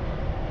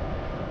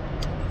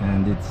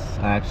 and it's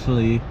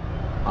actually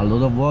a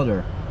lot of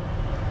water.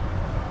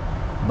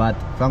 But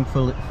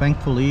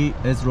thankfully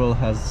Israel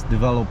has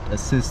developed a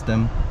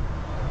system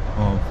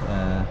of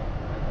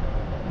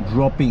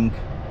dropping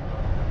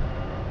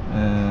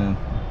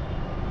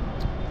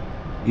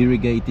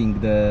irrigating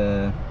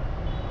the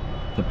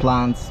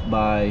plants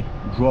by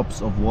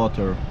drops of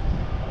water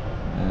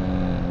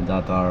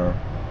that are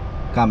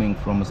coming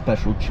from a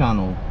special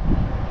channel.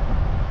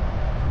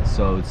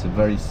 So it's a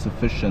very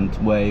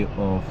sufficient way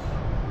of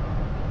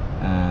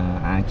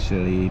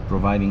actually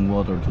providing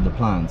water to the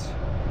plants,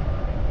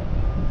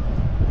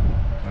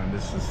 and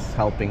this is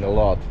helping a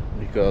lot,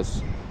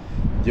 because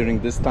during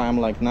this time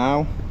like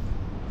now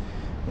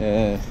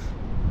the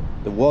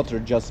water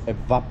just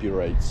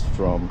evaporates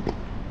from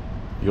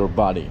your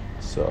body.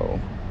 So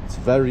it's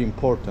very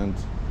important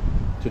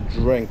to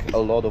drink a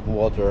lot of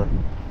water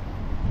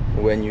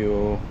when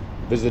you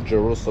visit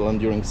Jerusalem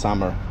during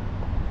summer,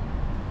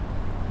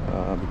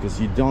 because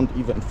you don't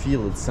even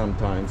feel it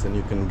sometimes and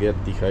you can get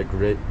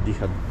dehydrated.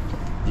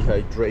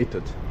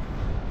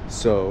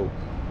 So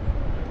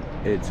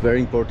it's very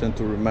important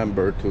to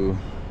remember to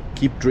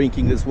keep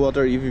drinking this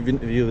water. Even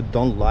if you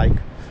don't like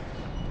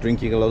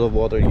drinking a lot of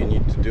water, you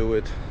need to do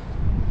it,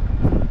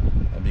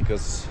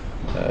 because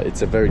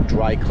it's a very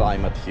dry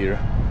climate here.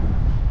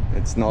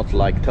 It's not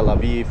like Tel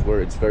Aviv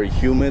where it's very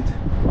humid.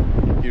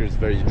 Here it's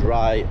very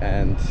dry,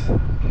 and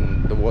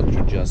the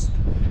water just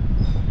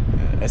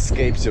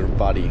escapes your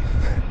body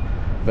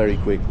very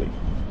quickly.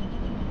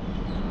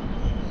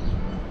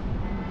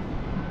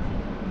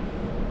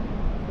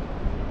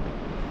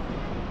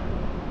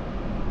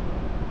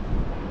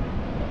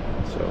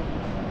 So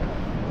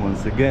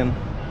once again,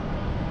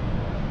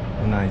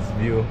 a nice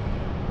view.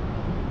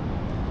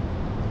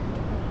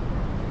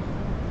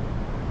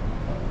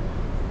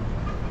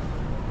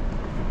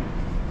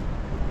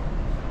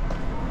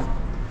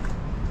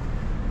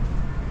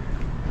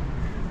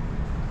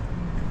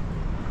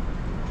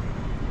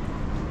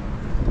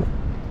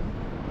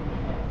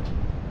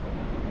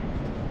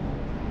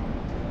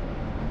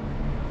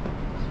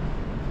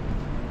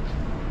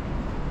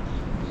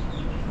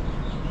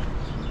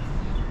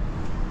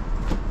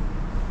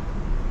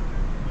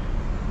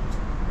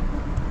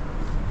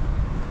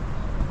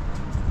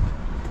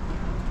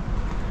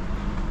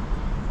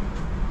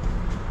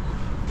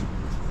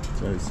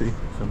 So I see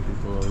some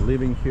people are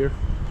living here.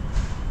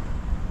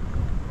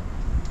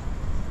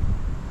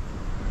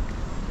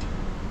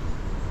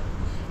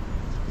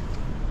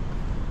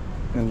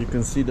 And you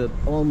can see that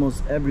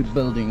almost every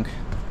building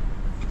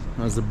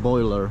has a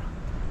boiler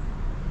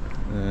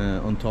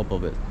on top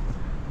of it.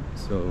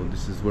 So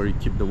this is where you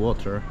keep the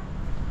water,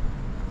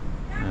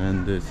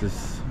 and this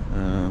is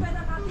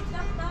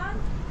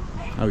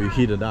how you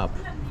heat it up.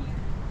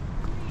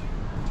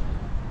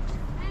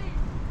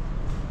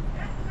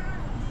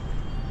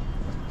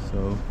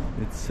 So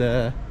it's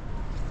a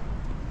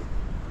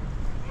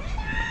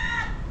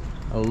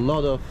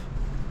lot of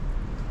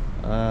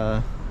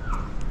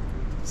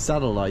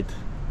satellite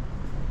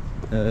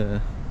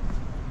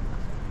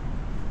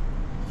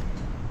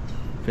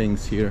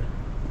things here.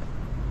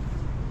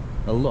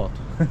 A lot.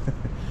 I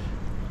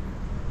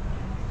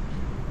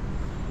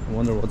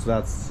wonder what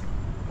that's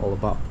all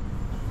about.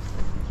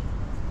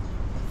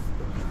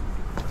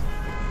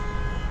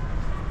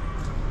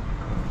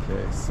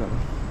 Okay, so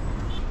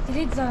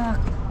delete the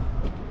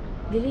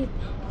delete.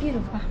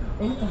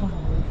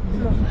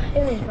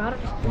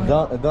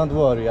 don't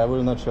worry, I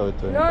will not show it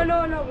to you.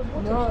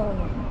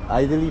 No.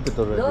 I deleted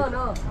already.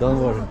 No.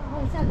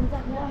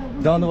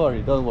 Don't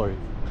worry. Don't worry.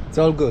 It's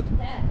all good.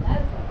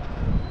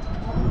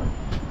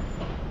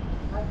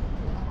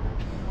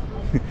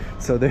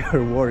 So they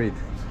are worried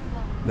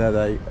that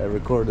I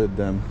recorded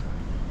them.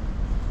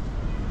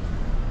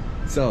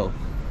 So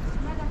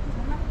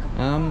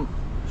I'm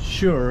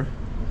sure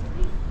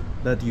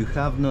that you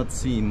have not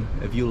seen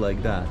a view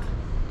like that.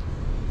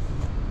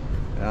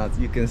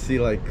 You can see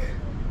like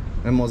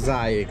a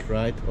mosaic,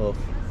 right, of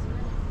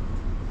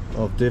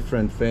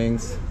different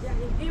things,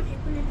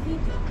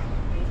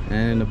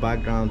 and in the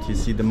background you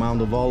see the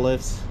Mount of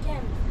Olives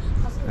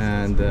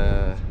and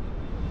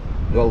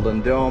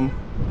Golden Dome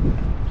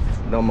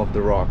of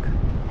the Rock.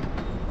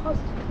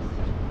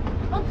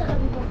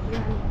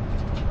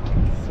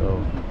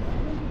 So,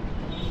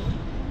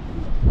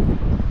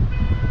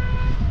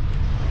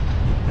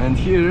 and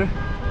here,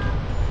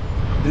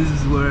 this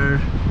is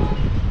where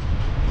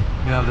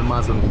you have the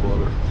Muslim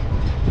quarter.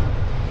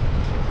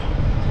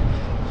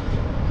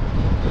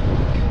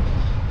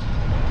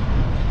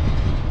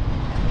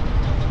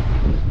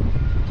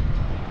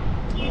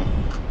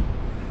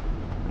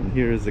 And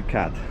here is a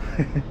cat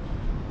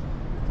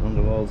on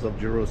the walls of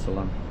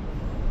Jerusalem.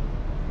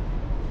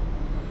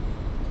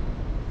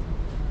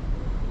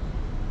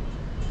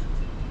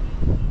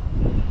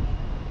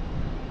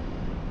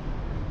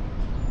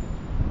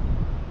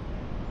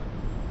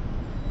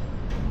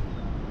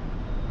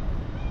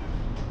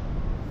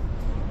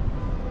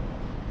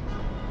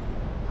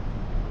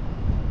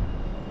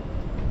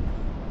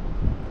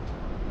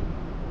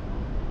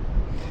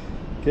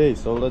 Okay,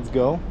 so let's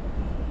go.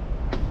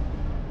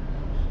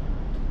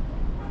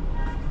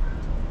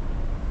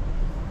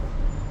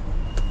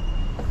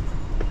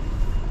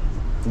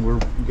 We're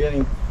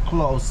getting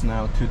close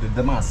now to the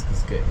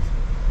Damascus Gate.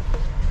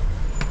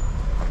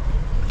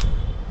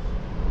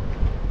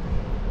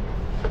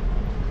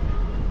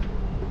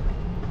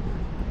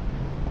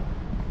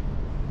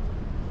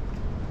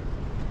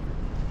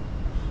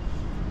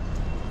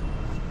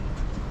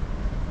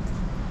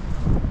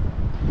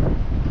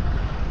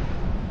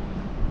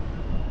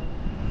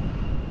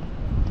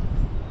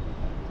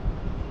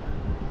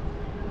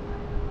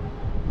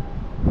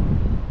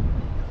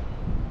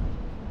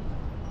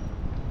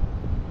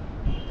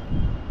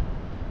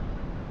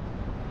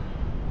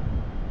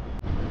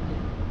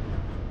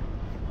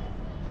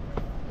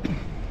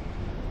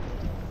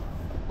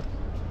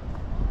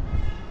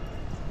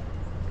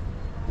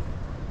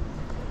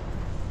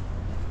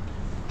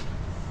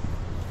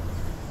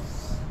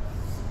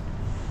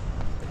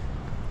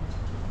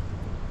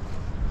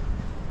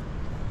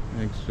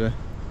 Extra.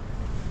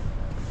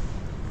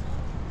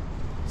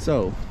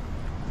 So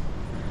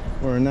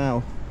we're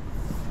now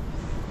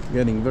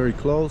getting very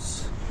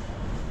close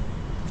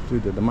to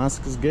the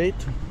Damascus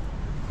Gate.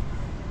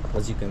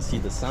 As you can see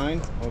the sign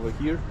over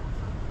here,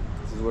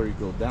 this is where you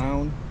go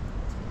down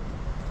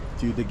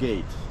to the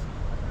gate.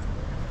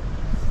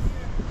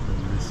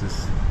 And this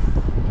is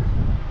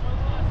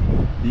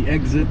the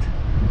exit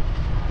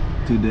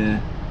to the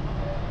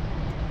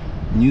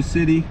new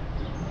city,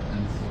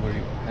 and this is where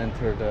you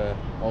enter the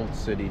old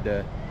city,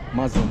 the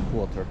Muslim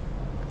quarter.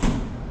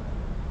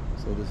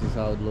 So this is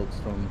how it looks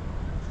from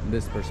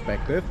this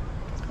perspective,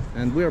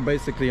 and we are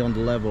basically on the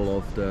level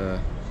of the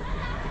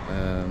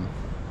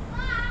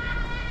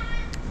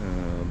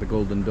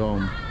Golden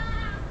Dome,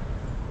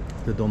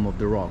 the Dome of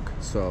the Rock,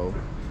 so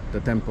the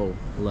temple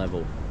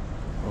level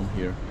from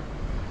here.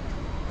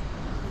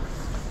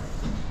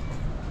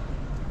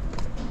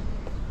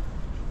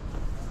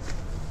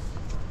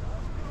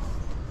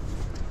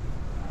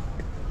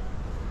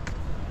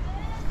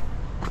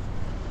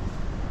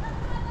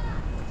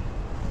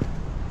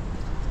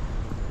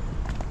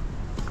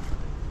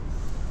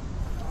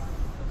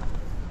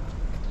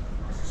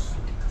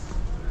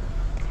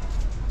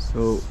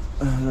 So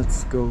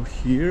let's go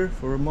here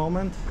for a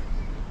moment.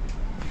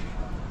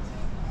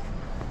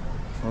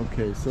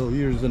 Okay, so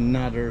here's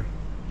another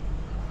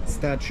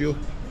statue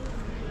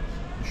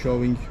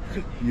showing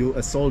you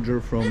a soldier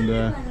from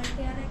the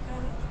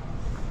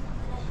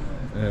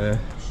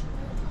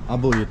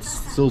Abuyid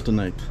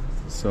Sultanate.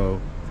 So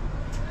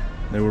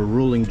they were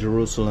ruling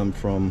Jerusalem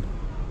from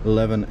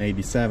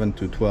 1187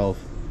 to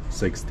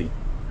 1260.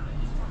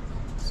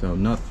 So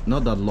not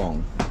that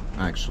long,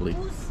 actually.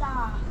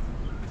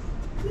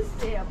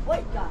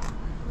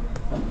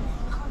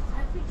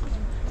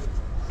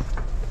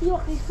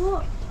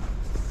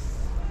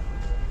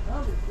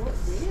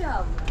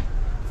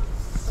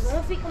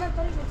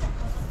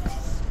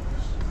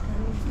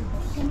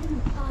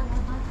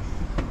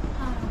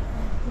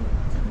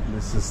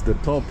 This is the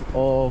top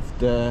of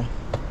the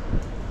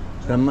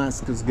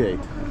Damascus Gate.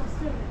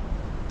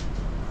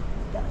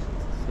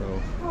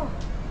 So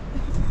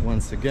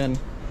once again,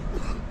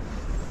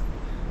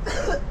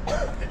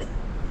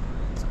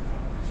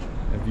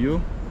 a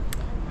view,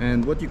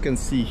 and what you can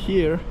see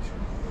here,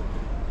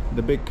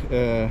 the big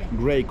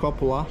gray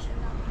cupola,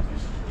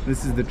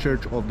 this is the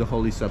Church of the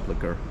Holy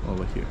Sepulchre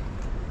over here.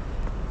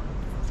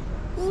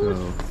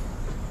 So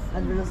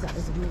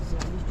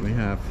we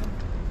have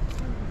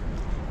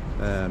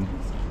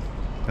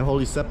a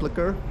Holy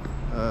Sepulchre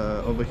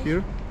over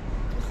here.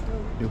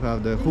 You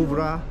have the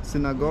Huvra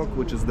Synagogue,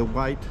 which is the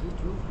white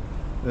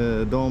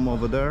dome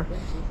over there,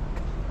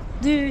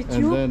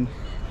 and then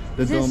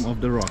the Dome of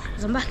the Rock.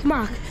 This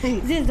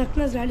بدك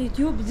تنزل على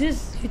اليوتيوب.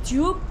 This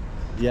YouTube.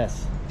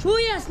 Yes. شو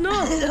yes no.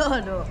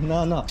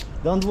 No.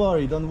 Don't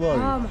worry.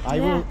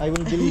 I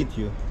will delete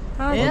you.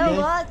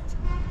 Okay.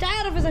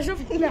 تعرف إذا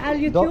شفتنا على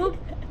اليوتيوب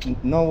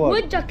No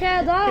worry. وجهك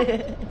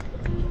هذا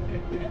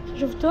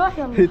شفتوه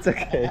يلا. It's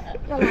okay.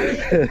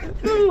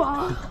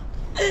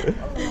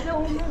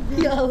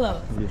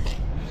 يلا.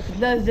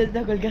 نزل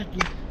تاكل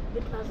قتلي.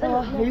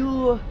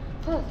 ايوه.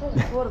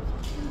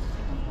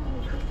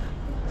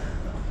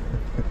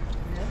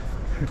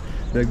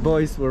 The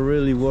boys were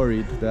really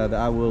worried that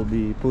I will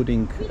be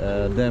putting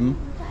them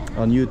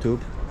on YouTube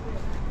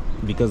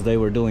because they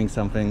were doing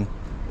something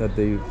that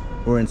they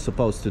weren't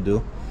supposed to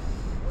do.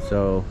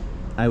 So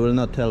I will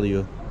not tell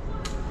you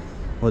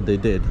what they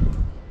did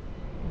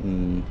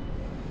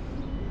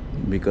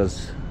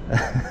because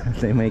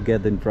they may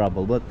get in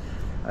trouble, but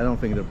I don't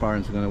think their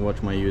parents are gonna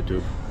watch my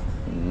YouTube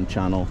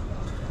channel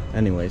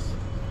anyways.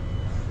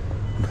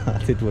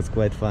 But it was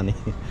quite funny.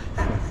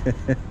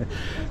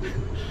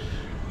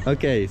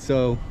 Okay,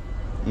 so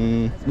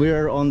we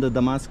are on the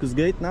Damascus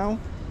Gate now,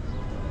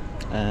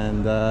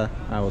 and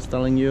I was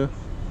telling you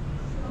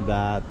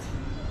that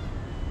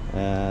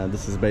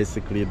this is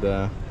basically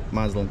the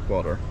Muslim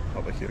quarter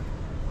over here.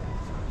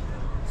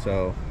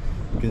 So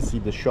you can see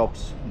the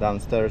shops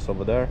downstairs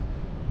over there,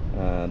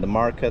 the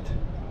market.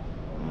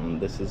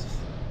 This is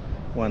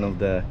one of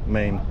the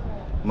main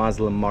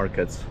Muslim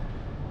markets.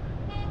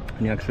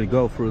 And you actually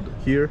go through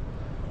here,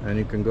 and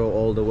you can go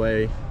all the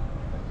way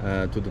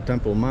to the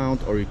Temple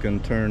Mount, or you can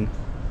turn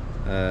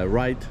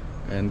right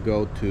and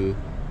go to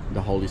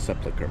the Holy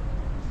Sepulchre.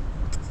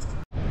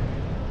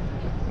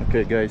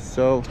 Okay guys,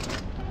 so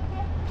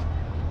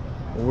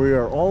we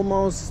are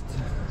almost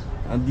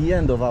at the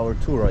end of our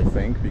tour, I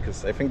think,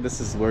 because I think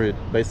this is where it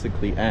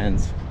basically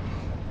ends.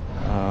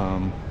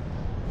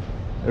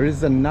 There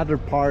is another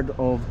part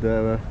of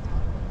the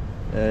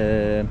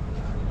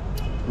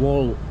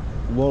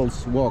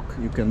walls walk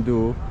you can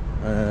do,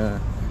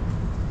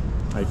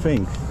 I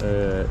think.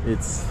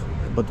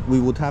 But we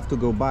would have to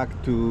go back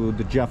to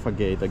the Jaffa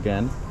Gate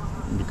again,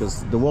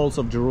 because the walls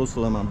of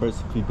Jerusalem are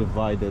basically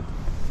divided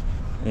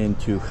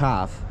into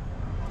half,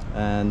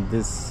 and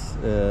this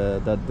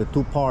that the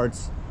two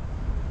parts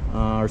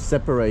are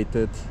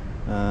separated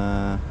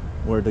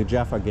where the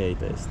Jaffa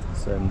Gate is.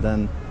 So, and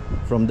then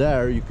from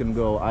there you can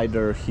go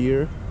either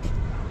here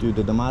to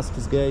the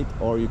Damascus Gate,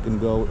 or you can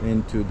go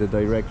into the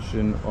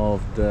direction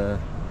of the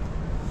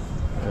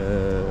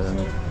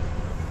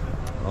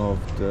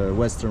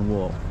Western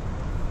Wall.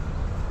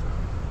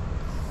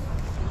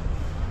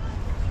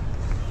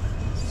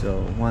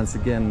 So once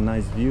again,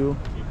 nice view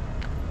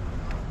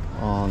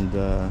on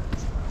the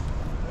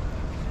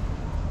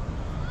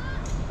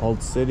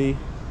old city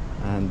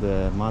and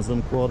the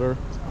Muslim quarter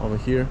over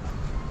here.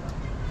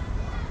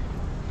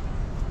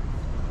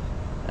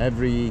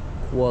 Every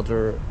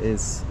quarter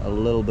is a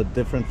little bit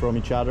different from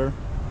each other,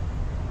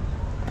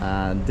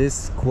 and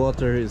this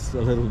quarter is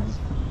a little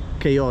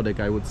chaotic,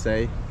 I would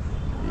say.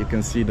 You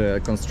can see the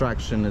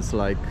construction is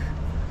like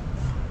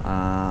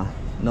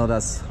not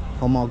as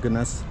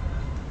homogeneous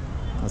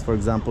as, for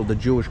example, the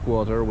Jewish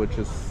quarter, which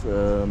is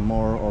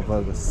more of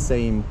the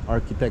same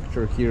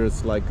architecture. Here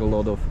it's like a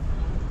lot of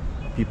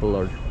people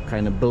are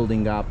kind of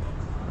building up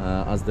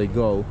as they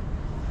go.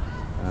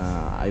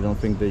 I don't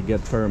think they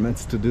get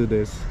permits to do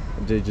this,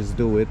 they just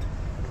do it,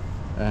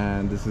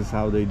 and this is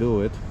how they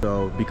do it.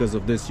 So because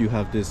of this, you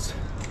have this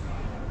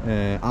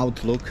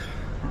outlook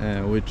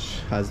which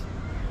has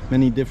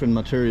many different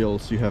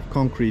materials. You have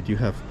concrete, you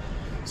have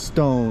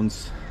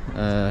stones,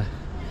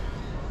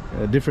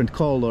 different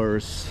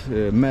colors,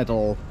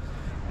 metal,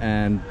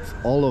 and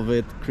all of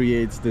it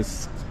creates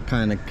this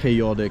kind of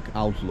chaotic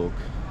outlook.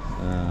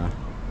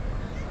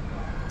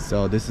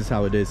 So this is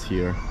how it is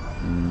here,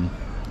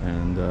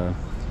 and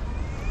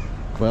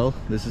well,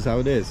 this is how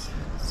it is.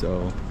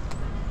 So,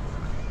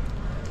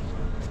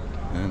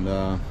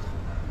 and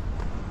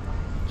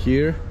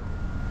here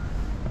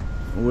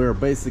we're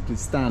basically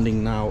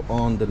standing now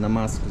on the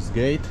Damascus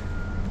Gate,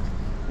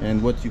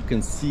 and what you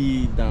can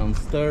see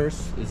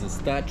downstairs is a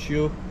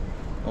statue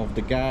of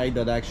the guy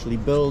that actually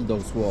built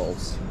those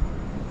walls.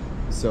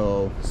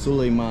 So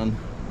Suleiman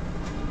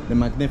the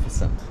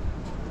Magnificent.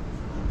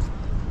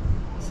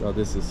 So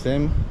this is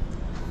him,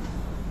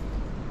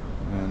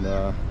 and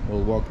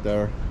we'll walk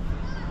there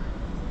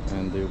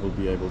and they will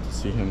be able to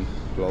see him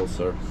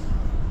closer.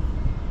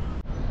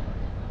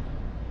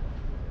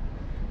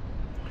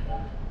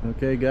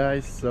 Okay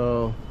guys,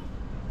 so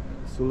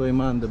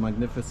Suleiman the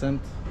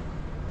Magnificent,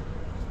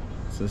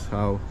 this is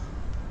how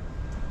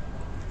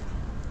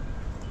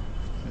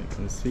you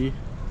can see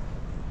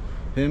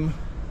him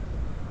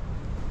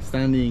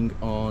standing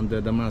on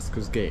the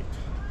Damascus Gate,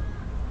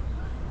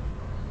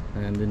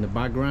 and in the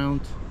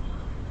background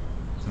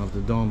of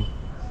the Dome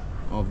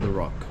of the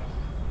Rock.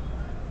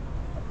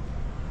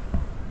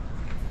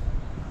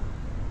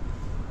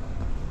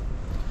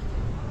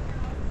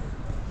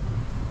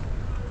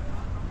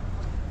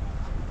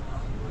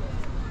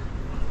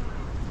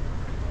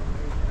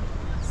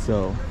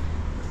 So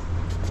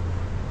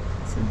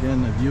it's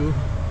again a view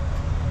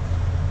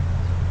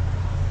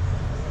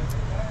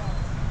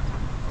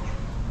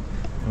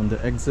on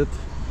the exit.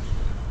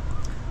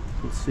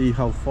 We'll see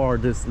how far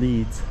this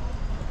leads.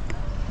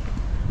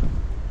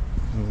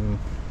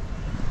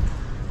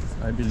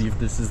 I believe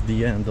this is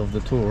the end of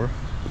the tour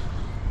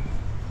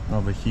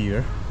over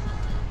here.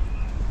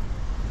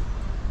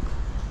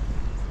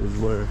 This is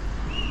where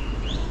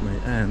it may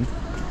end.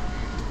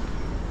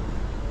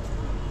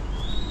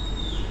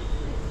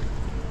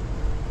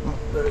 Oh,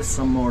 there is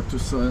some more to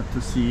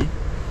see.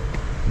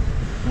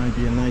 Might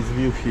be a nice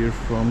view here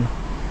from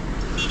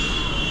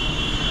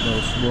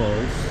those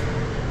walls.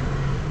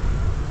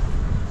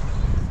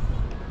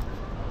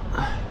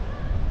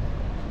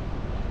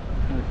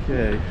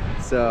 Okay,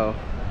 so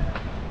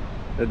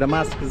the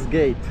Damascus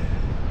Gate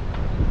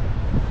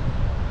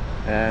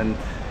and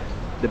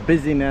the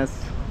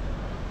busyness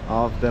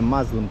of the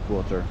Muslim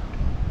quarter,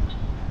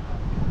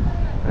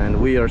 and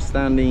we are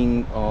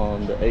standing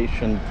on the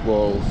ancient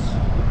walls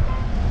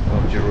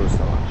of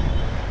Jerusalem.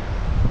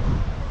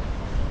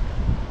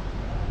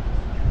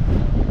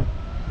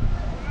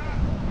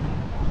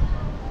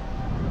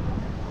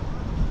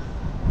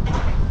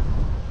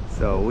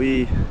 So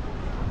we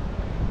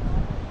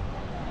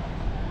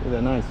did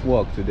a nice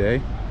walk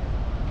today.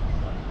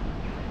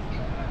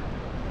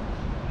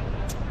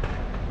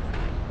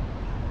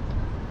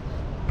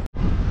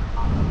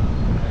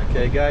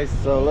 Okay guys,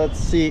 so let's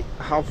see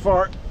how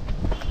far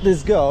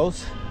this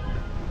goes.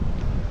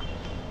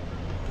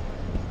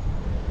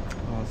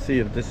 I'll see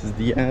if this is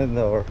the end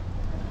or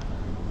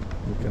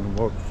we can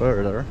walk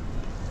further.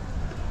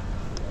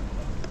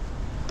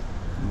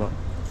 But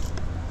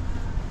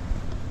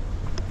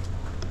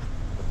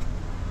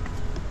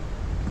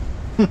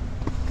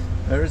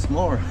there is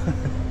more.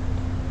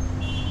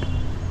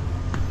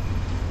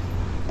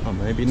 Oh,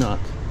 maybe not.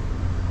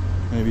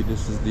 Maybe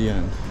this is the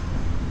end.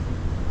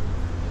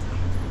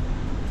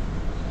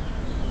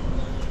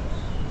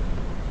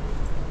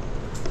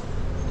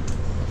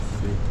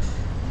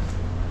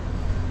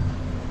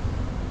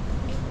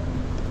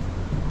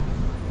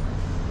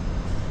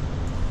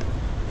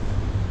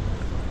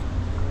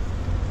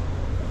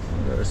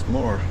 There's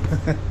more.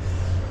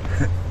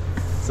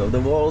 So the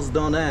walls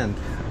don't end,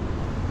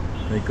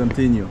 they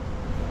continue.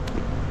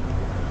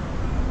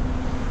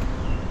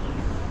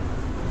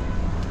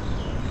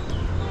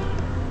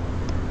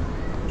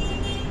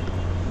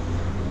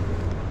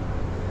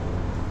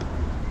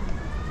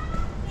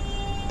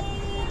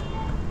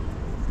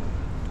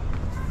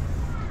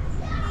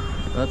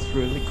 That's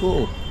really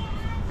cool.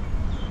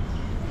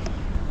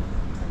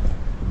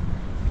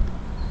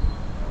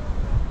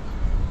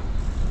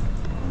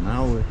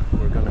 Now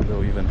we're gonna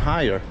go even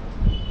higher.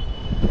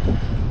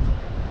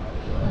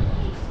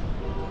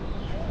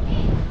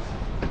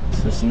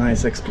 This is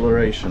nice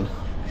exploration.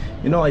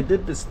 You know, I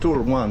did this tour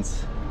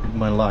once in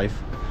my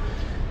life.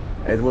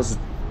 It was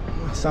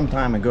some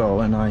time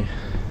ago and I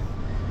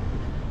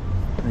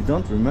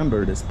don't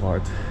remember this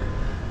part.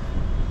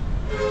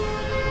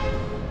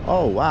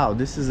 Oh wow,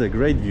 this is a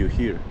great view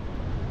here.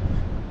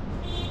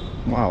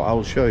 Wow, I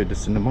will show you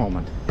this in a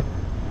moment.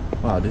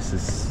 Wow, this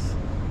is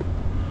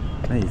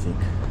amazing.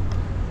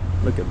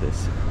 Look at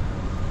this.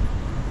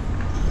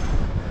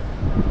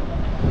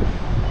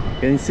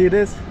 Can you see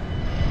this?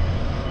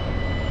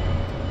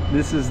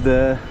 This is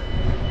the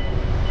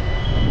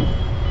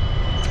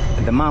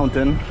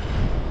mountain,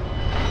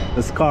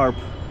 the scarp,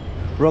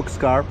 rock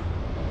scarp,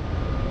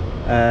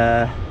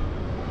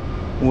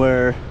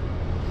 where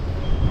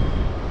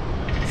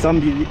some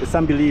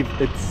believe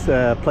it's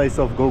a place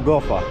of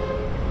Golgotha.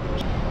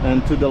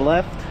 And to the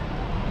left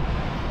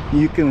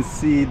you can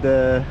see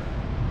the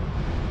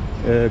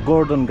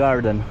Gordon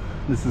Garden.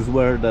 This is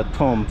where the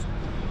tomb,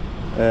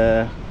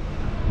 the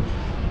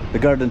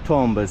garden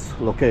tomb is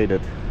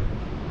located.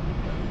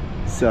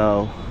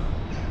 So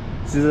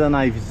this is a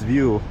nice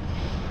view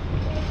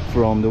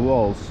from the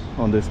walls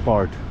on this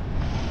part.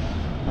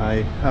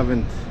 I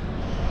haven't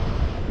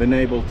been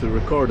able to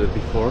record it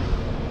before,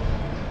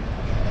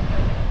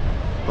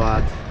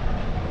 but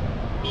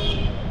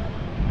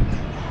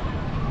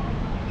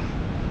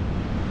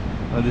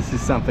this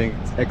is something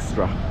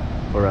extra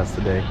for us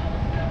today.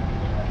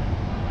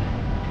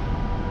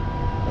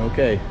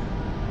 Okay,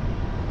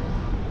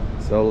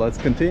 so let's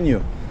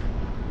continue.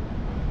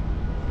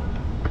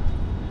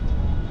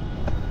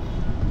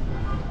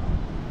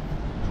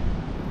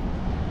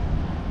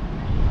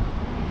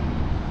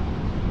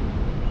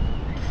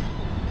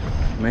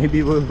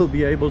 Maybe we will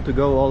be able to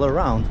go all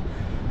around.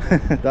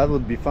 That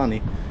would be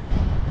funny.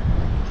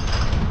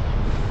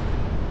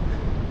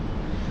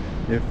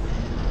 If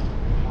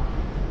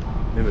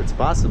it's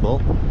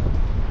possible,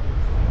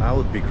 that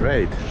would be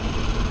great.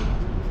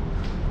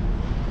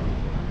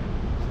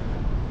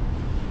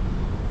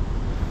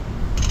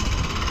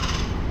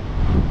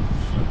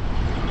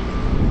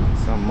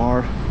 Some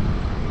more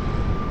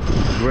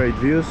great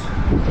views.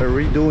 They're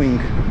redoing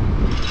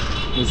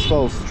this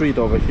whole street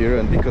over here,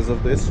 and because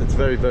of this it's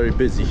very, very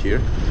busy here.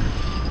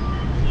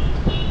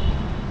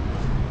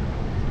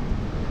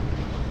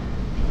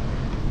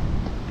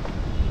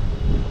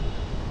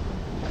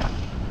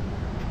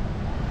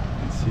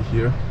 See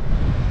here,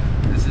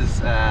 this is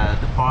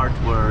the part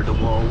where the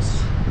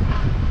walls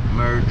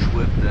merge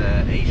with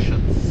the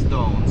ancient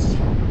stones,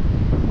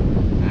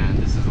 and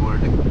this is where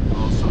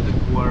also the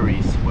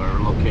quarries were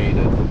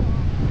located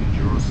in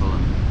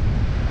Jerusalem,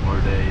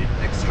 where they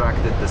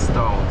extracted the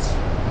stones.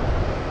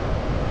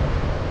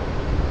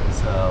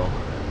 So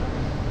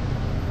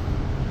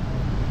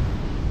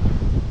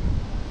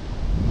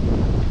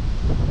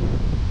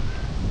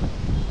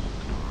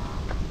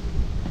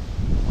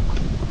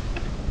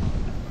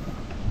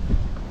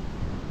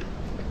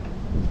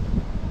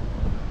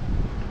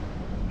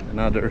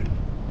another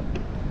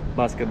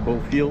basketball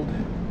field.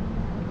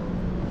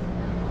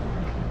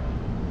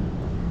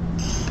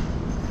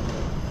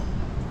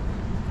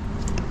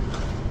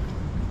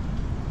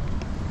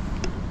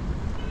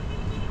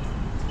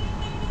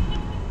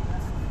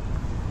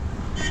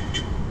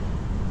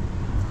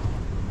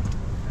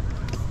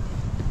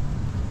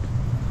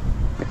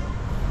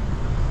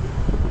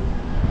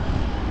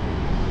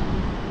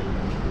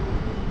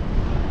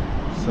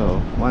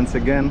 So once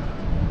again,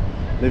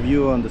 the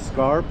view on the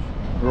scarp,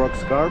 rock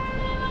scarp,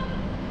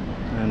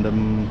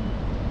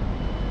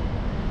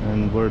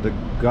 and where the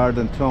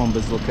garden tomb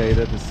is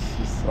located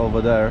is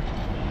over there,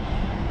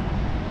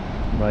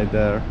 right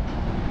there.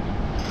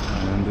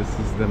 And this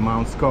is the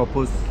Mount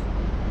Scopus.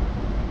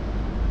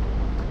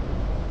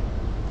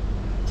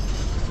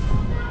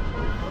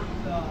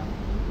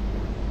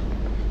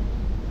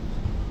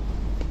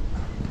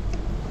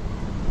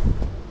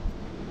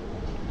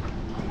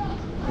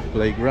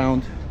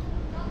 playground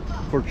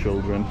for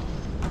children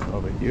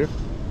over here.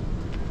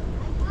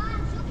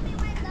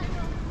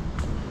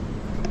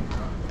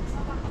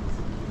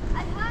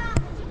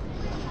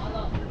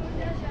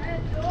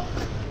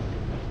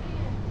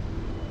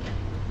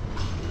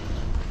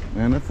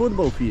 And a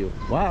football field.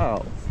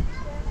 Wow,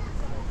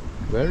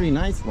 very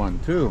nice one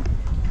too.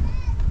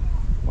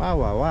 Wow,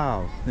 wow,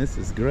 wow, this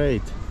is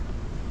great.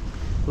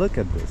 Look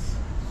at this.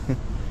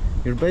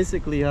 You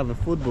basically have a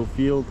football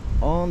field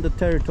on the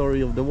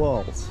territory of the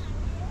walls.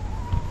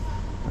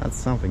 That's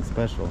something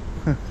special.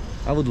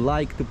 I would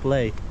like to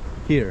play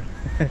here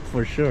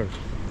for sure.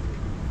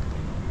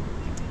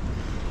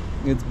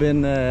 It's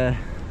been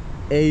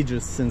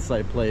ages since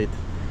I played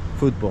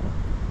football.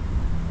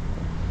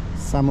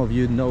 Some of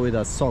you know it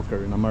as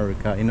soccer in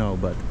America, I know,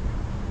 but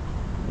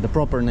the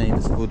proper name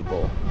is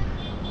football.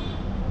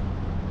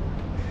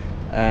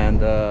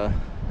 And I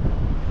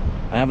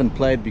haven't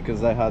played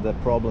because I had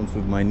problems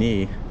with my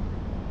knee,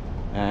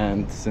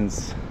 and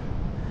since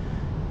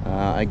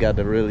I got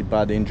a really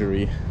bad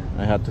injury,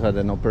 I had to have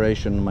an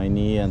operation on my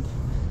knee, and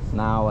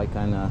now I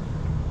kind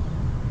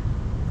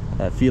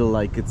of feel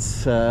like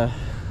it's a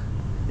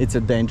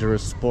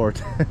dangerous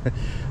sport.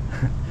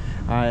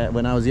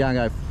 When I was young,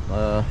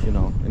 you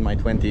know, in my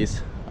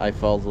 20s, I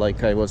felt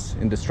like I was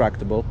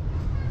indestructible,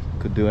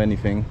 could do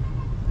anything.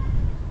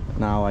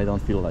 Now I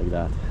don't feel like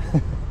that.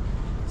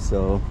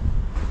 So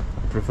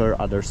I prefer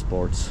other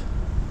sports.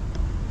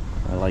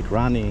 I like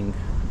running,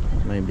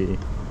 maybe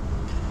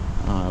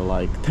I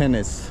like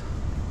tennis,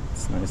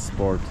 it's a nice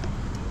sport.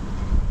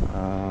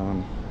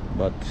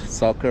 But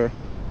soccer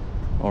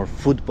or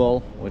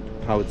football,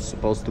 how it's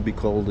supposed to be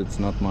called, it's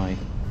not my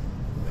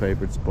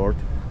favorite sport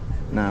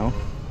now.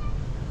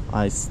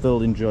 I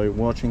still enjoy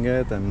watching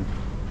it, and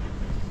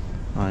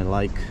I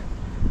like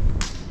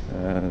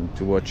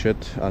to watch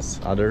it as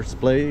others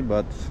play,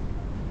 but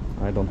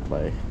I don't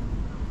play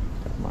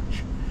that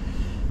much.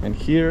 And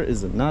here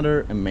is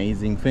another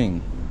amazing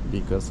thing,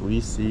 because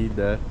we see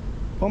the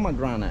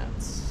pomegranate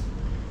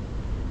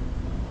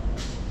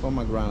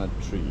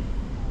tree,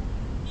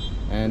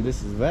 and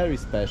this is very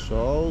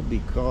special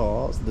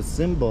because the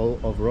symbol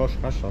of Rosh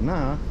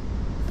Hashanah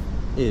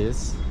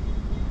is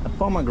a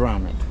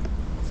pomegranate.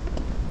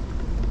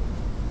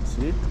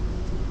 See,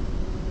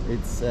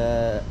 it's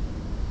a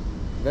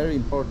very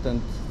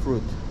important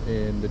fruit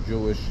in the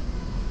Jewish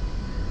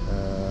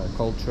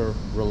culture,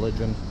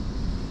 religion.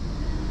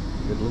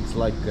 It looks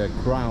like a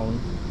crown.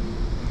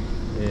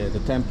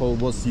 The temple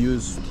was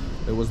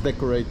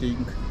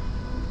decorating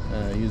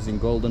using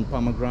golden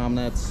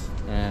pomegranates,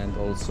 and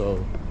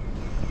also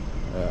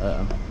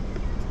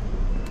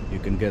you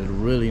can get a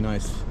really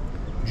nice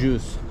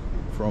juice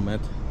from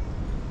it,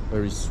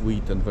 very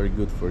sweet and very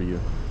good for you.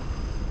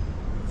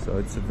 So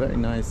it's a very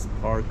nice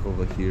park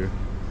over here,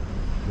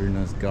 very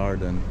nice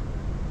garden.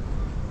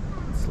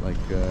 It's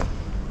like a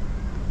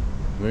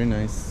very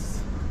nice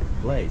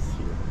place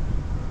here,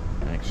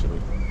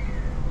 actually.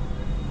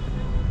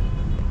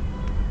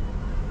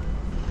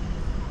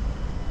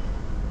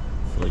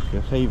 It's like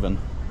a haven.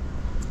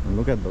 And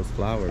look at those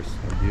flowers,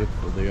 how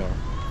beautiful they are.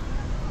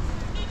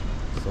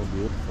 So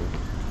beautiful.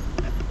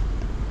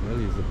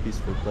 Really is a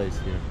peaceful place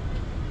here.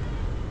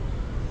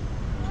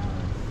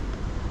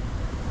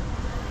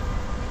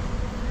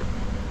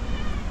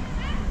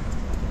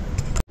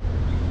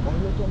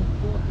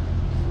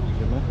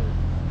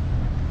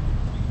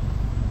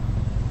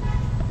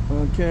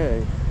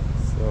 Okay,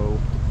 so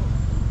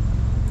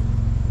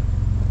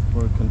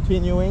we're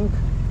continuing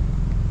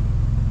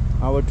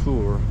our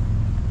tour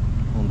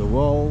on the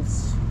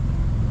walls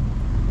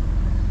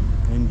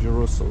in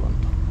Jerusalem.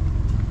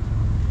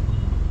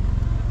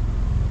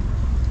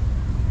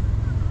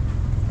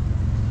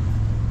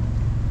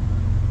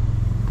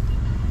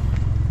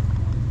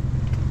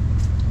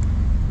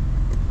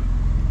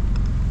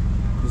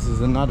 This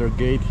is another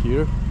gate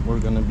here we're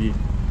gonna be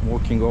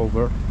walking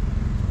over.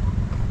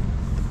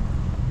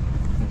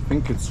 I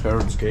think it's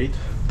Herod's Gate.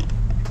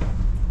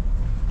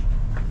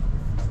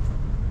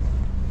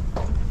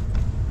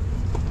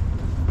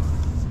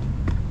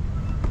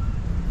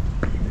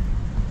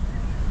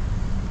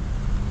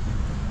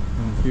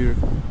 And here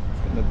it's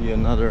gonna be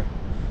another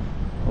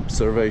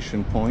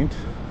observation point.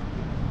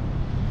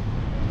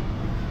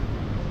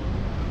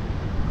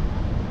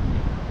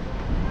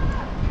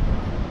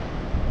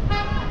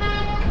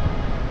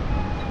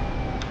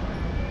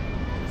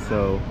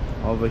 So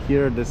over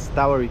here, this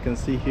tower you can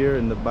see here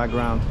in the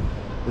background,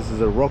 this is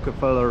a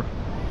Rockefeller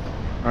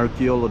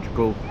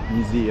Archaeological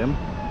Museum.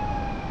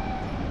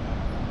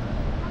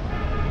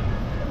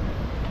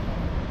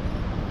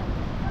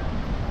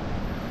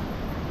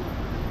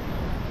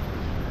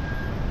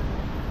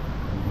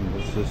 And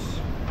this is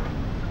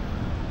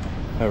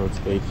Herod's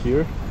Gate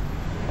here.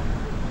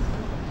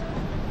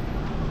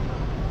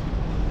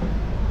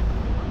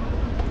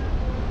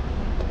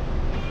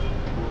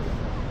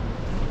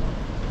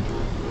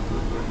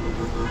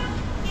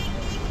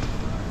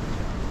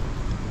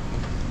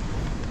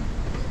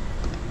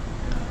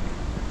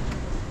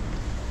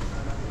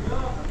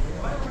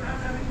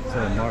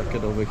 So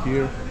market over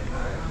here.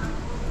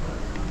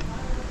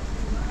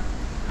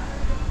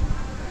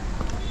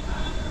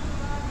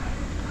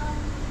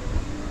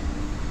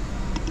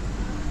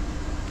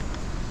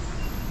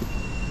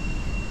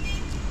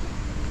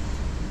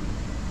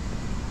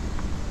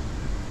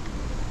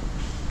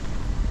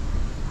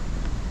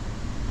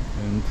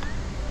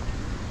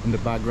 in the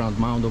background,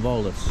 Mount of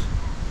Olives.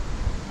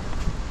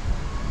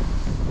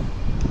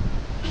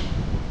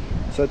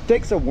 So it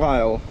takes a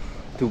while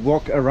to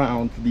walk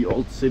around the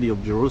old city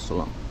of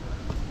Jerusalem,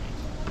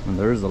 and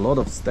there is a lot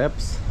of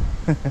steps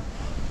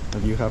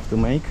that you have to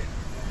make.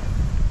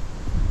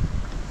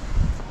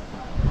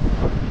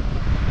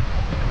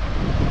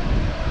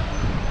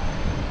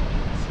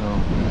 So,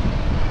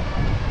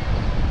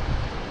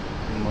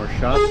 one more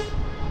shots,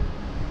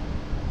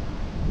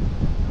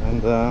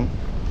 and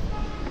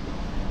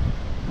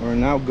we're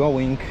now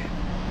going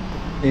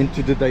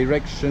into the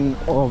direction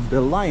of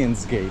the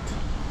Lion's Gate.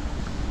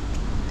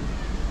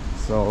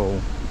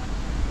 So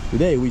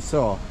today we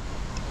saw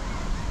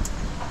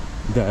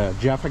the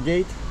Jaffa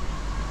Gate,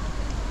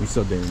 we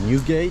saw the New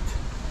Gate,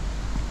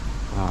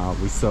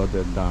 we saw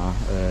the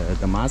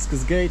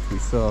Damascus Gate,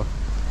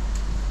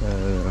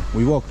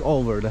 we walked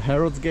over the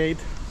Herod's Gate.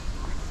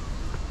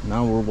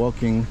 Now we're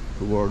walking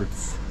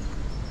towards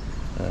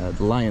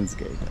the Lion's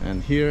Gate,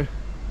 and here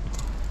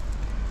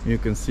you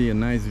can see a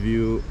nice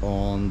view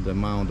on the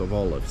Mount of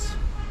Olives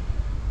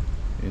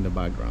in the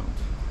background.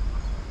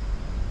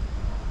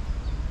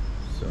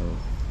 So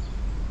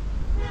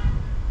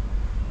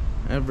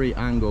every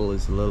angle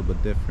is a little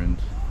bit different.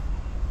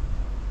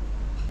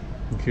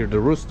 You hear the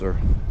rooster,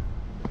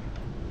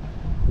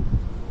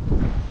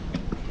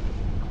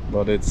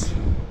 but it's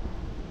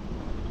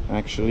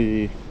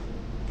actually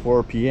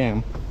 4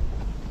 p.m.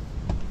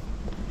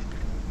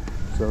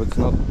 so it's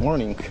not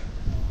morning.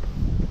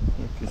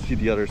 You can see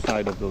the other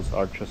side of those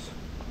arches,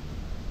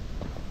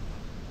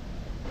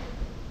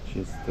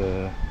 just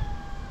the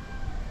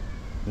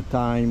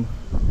time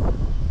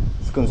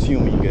is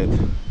consuming it.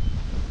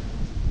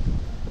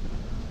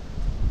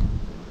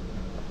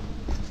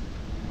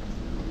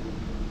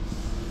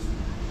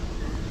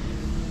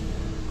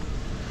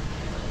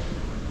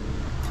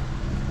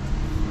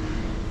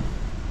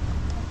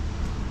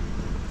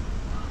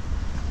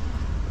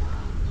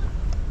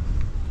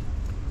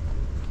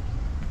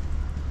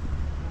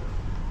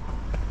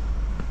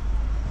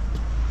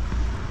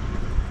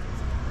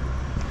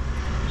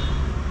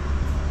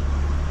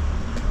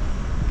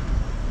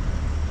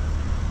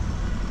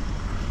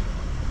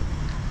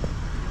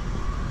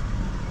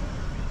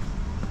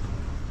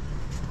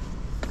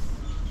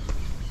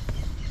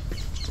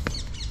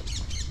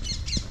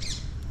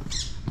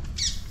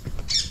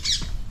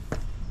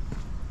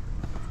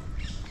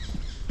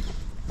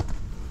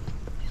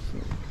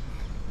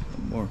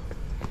 More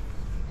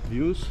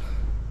views,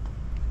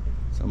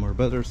 some are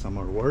better, some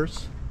are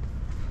worse.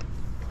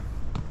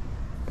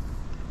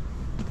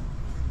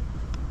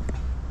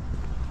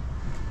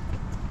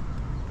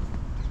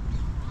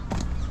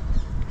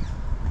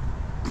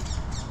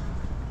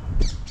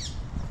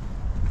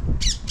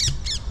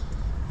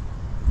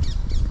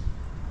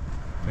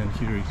 And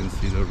here you can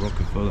see the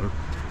Rockefeller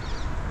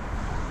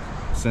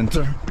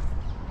Center.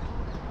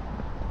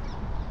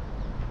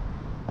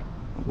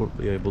 We'll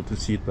be able to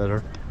see it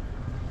better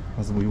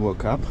as we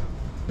walk up.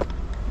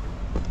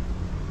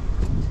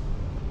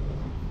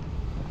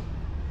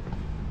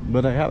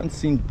 But I haven't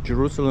seen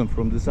Jerusalem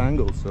from this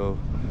angle, so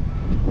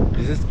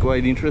this is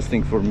quite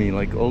interesting for me.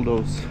 Like all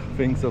those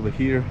things over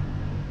here,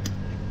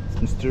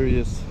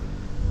 mysterious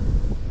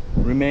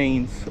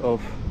remains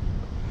of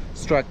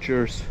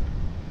structures,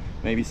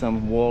 maybe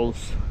some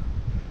walls,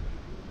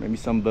 maybe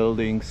some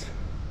buildings.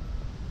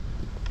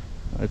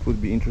 It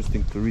would be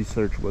interesting to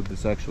research what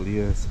this actually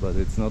is, but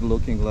it's not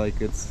looking like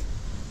it's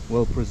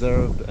well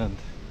preserved and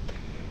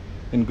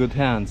in good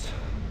hands.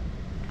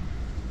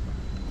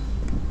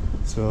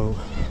 So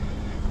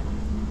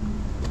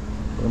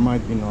there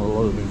might be not a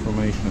lot of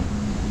information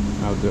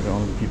out there.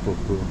 Only people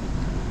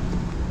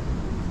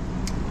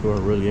who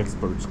are really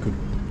experts could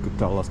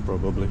tell us,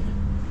 probably.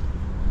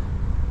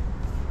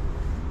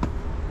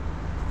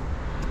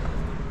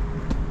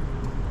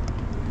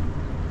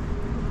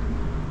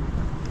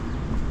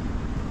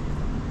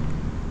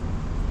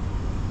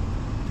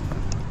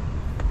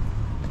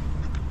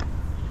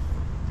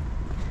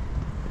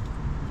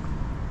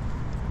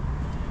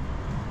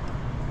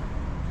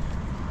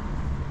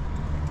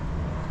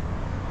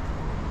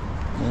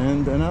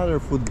 And another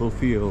football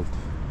field.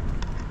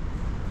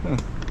 Huh.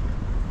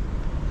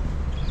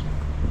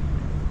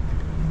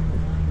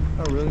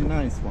 Oh, really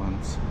nice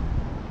ones.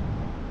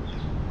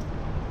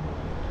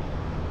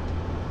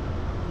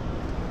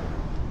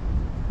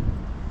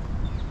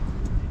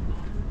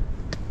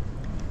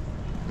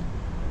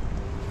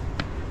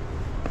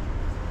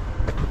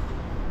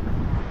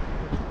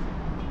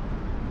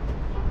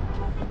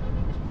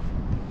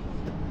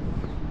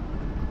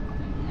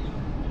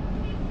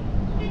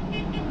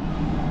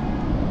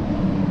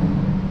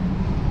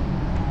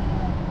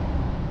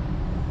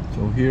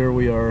 Here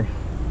we are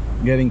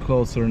getting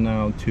closer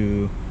now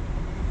to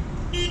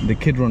the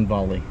Kidron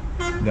Valley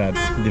that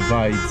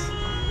divides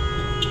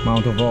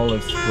Mount of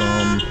Olives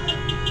from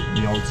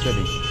the old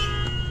city.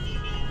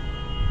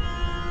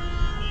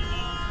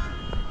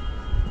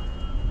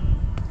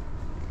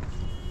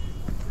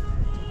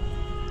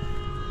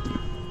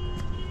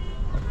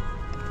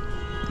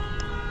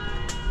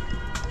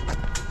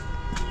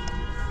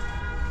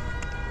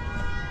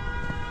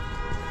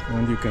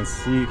 And you can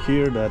see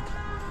here that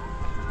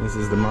this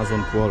is the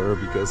Muslim quarter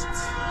because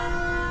it's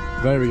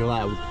very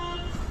loud.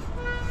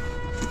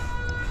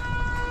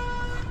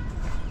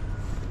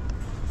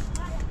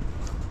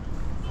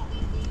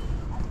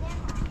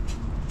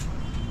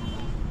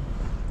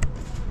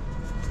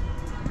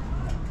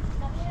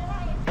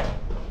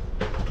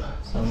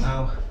 So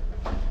now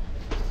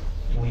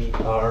we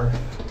are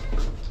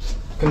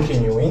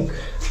continuing.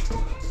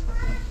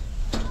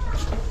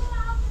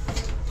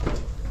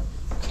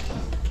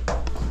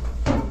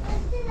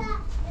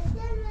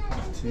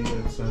 See,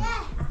 it's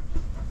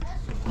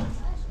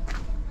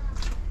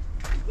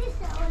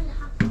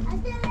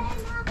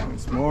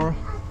once more.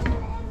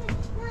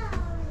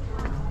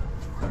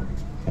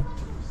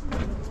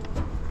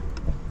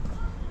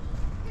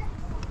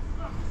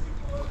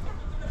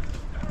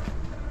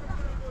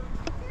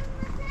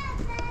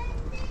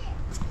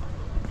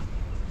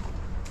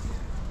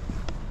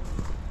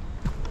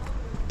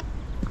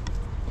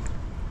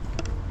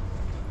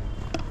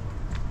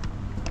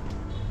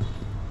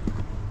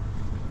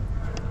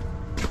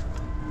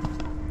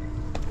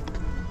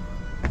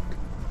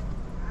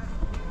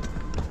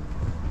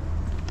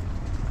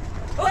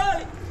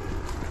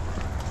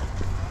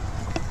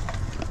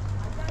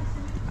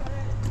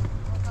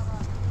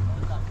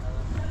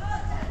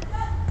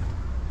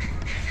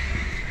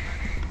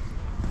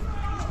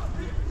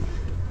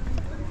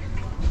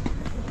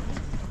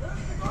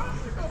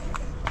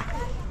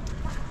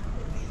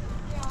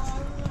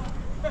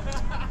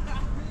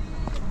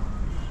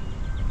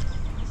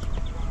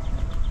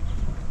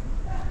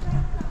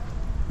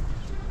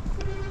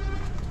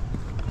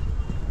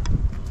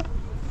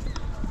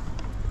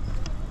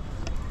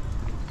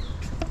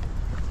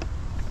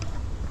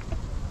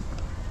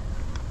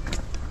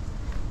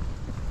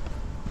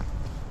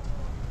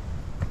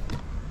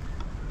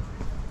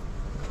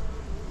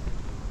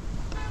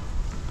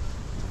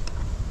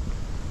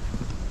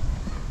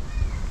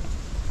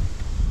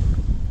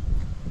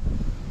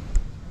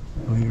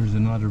 So here's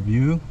another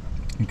view.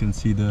 You can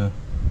see the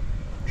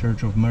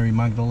Church of Mary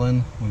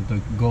Magdalene with the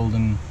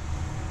golden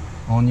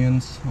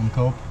onions on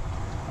top,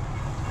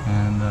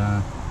 and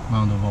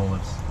Mount of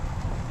Olives.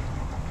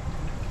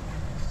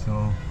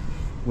 So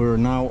we're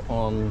now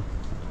on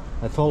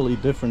a totally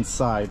different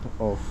side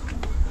of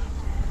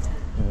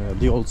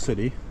the old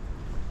city.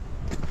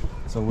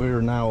 So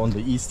we're now on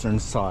the eastern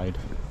side,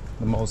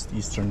 the most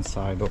eastern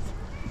side of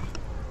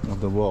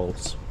the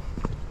walls.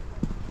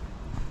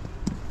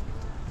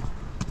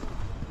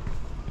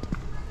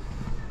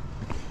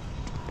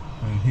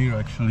 And here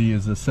actually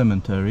is a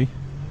cemetery.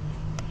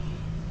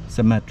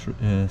 Cemetery.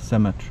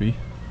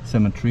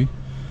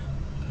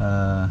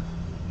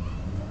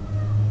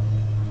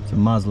 It's a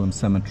Muslim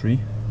cemetery.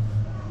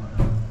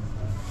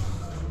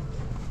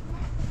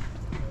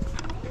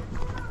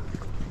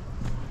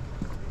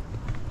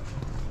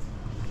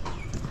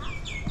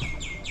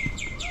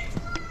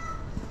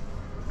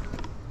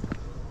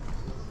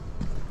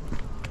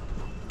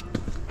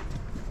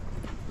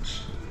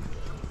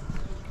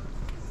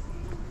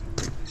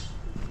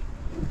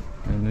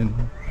 And in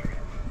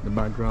the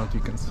background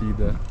you can see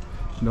the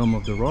Dome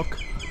of the Rock.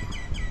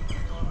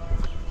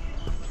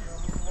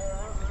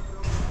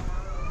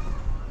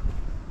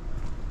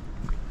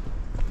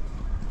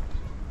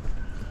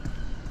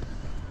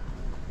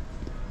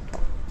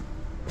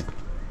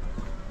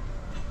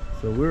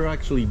 So we're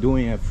actually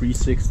doing a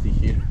 360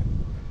 here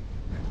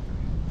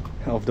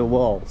of the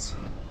walls.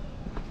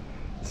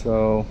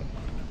 So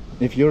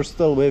if you're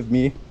still with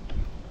me,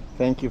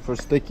 thank you for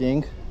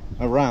sticking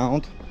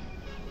around.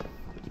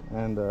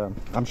 And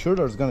I'm sure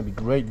there's gonna be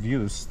great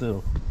views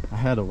still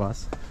ahead of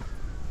us.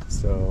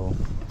 So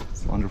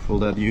it's wonderful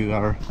that you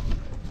are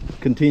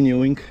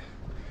continuing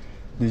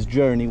this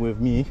journey with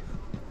me.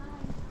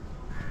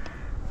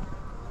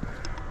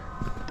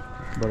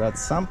 But at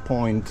some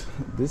point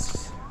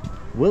this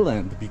will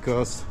end,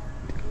 because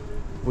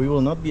we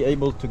will not be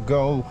able to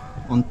go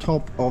on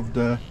top of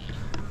the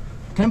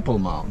Temple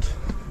Mount,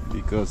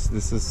 because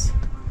this is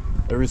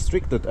a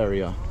restricted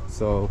area.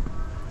 So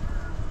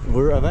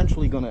we're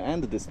eventually gonna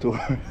end this tour.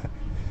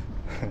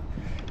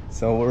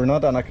 So we're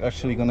not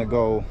actually gonna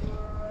go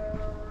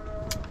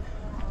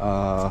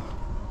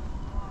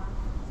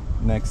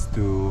next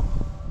to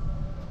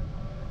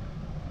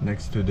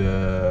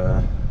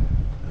the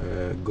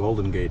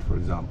Golden Gate, for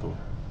example,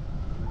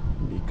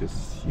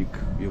 because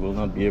you will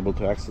not be able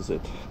to access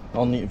it.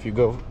 Only if you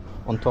go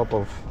on top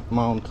of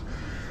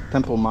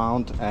Temple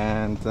Mount,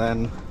 and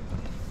then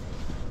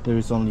there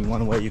is only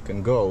one way you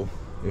can go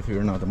if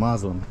you're not a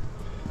Muslim,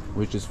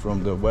 which is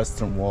from the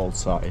western wall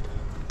side.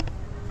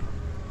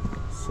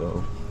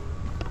 So,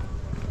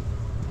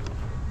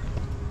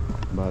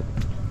 but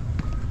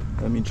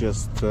let me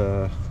just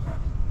try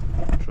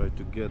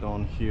to get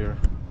on here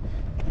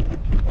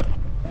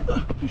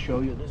to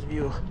show you this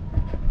view.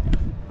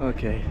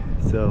 Okay,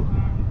 so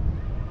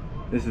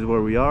this is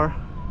where we are.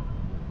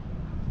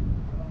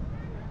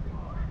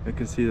 You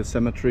can see the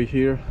cemetery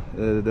here.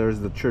 There's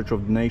the Church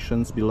of the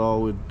Nations below,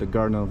 with the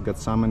Garden of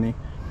Gethsemane,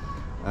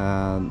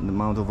 the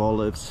Mount of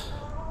Olives,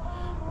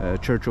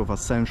 Church of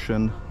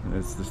Ascension.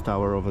 It's this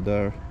tower over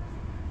there.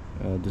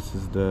 This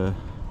is the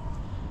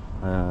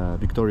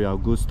Victoria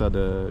Augusta,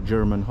 the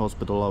German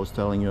hospital I was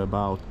telling you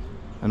about,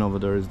 and over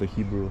there is the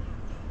Hebrew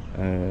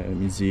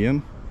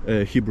Museum,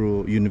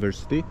 Hebrew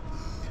University,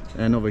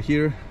 and over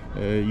here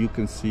you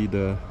can see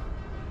the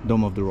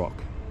Dome of the Rock.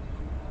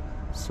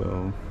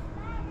 So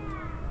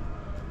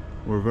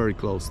we're very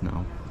close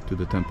now to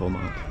the Temple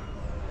Mount,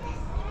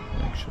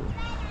 actually.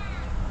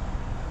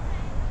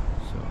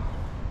 So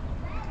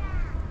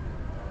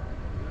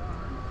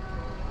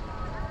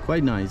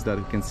quite nice that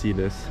you can see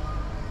this.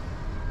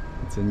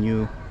 It's a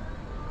new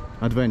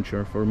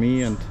adventure for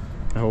me, and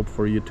I hope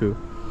for you too.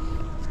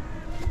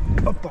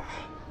 Opa.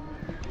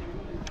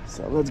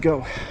 So let's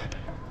go.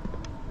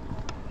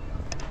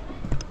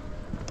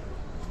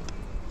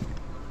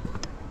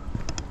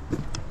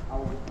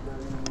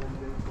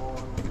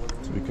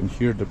 So we can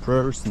hear the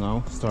prayers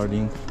now,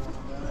 starting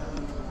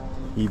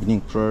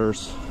evening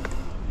prayers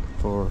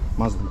for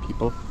Muslim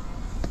people.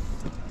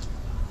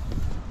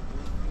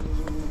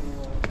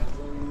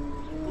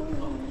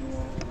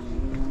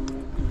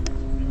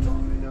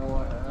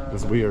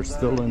 Because we are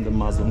still in the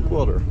Muslim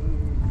quarter.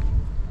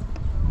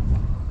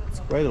 It's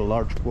quite a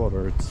large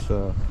quarter. It's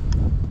I'm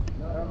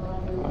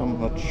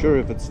not sure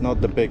if it's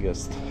not the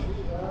biggest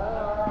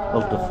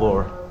of the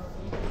four.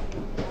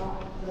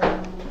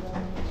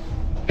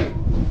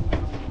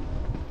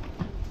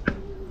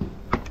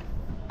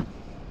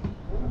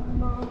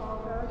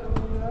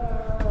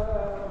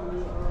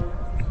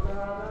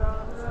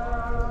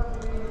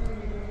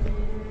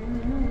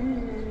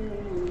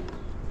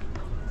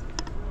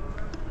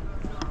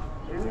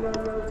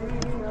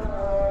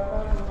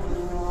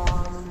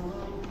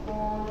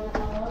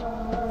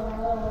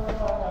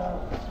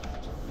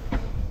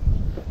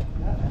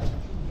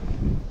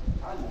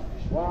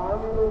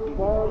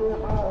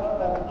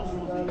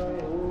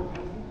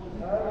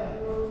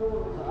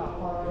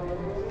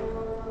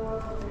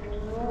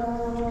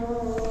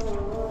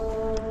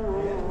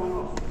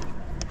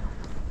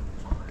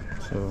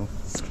 So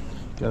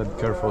gotta be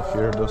careful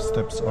here, those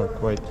steps are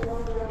quite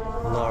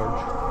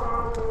large.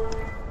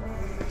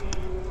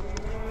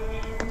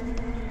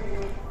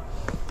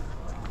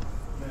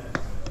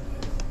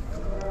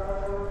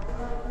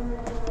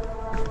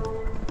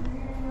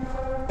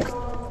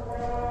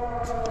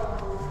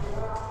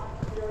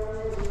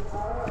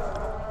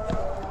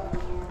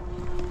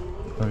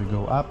 So you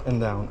go up and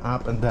down,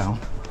 up and down.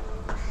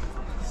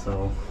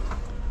 So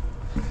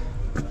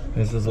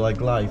this is like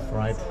life,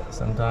 right?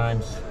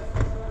 Sometimes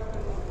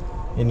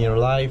in your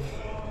life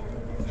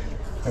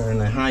you're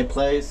in a high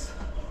place,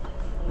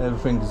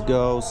 everything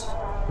goes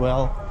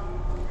well,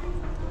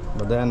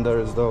 but then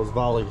there's those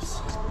valleys,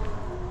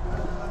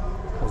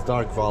 those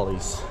dark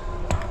valleys,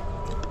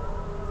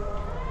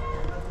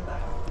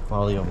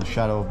 valley of the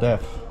shadow of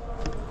death,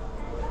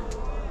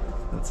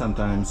 that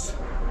sometimes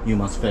you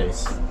must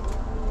face,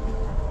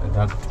 and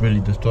that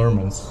really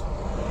determines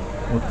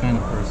what kind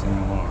of person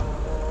you are,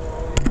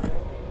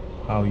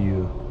 how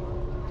you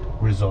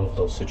resolve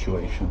those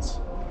situations.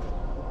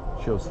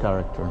 Shows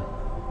character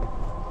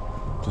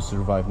to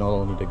survive not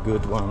only the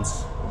good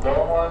ones, but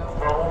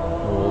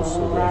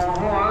also the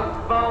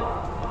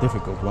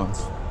difficult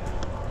ones.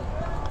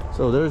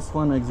 So there's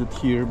one exit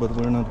here, but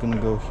we're not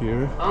gonna go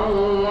here. But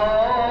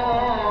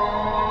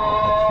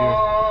here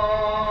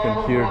you can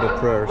hear the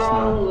prayers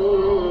now.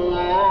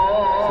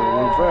 So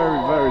we're very,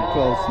 very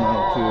close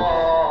now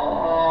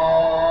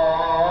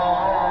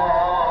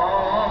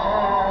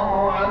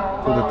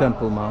to the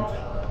Temple Mount.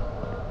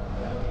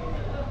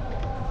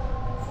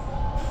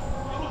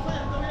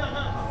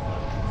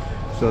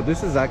 So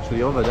this is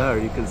actually over there,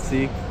 you can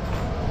see,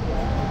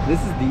 this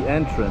is the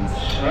entrance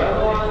to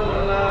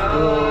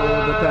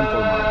the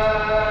Temple Mount.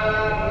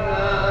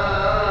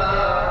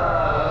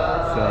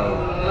 So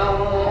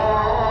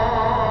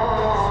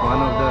it's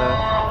one of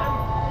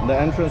the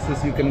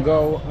entrances you can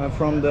go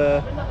from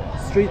the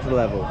street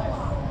level.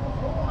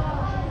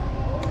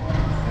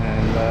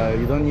 And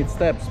you don't need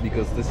steps,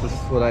 because this is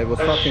what I was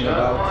talking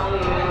about.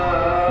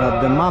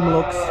 The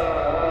Mamluks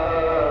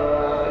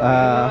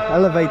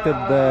elevated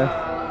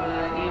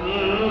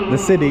the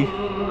city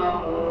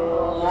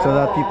so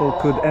that people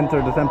could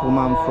enter the Temple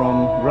Mount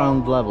from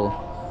ground level.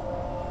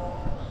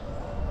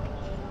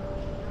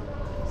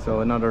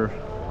 So another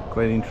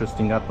quite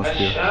interesting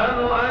atmosphere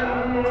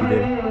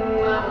today.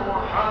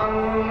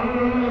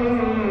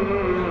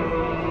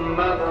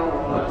 But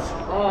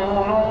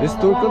this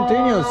tour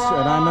continues,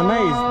 and I'm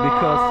amazed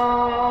because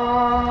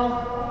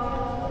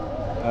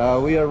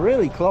we are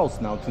really close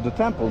now to the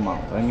Temple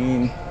Mount. I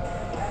mean,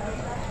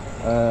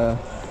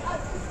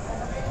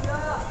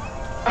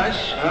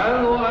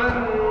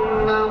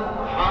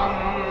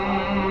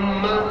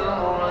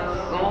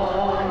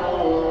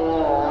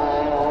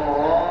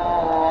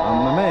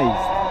 I'm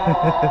amazed.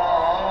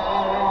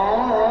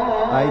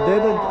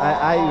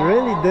 I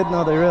really did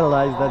not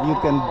realize that you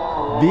can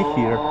be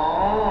here,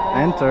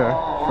 enter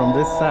from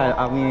this side.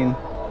 I mean,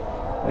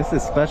 this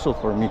is special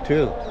for me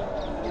too.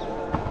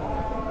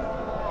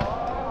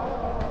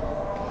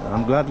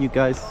 I'm glad you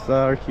guys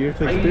are here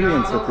to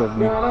experience it with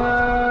me.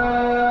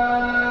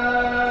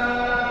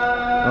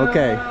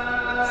 Okay,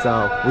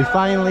 so we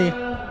finally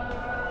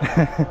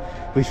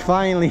we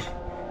finally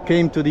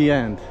came to the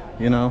end,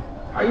 you know.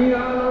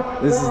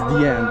 This is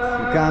the end.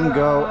 You can't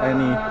go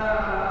any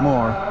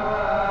more.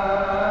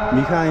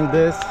 Behind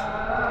this,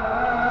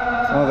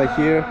 over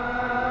here,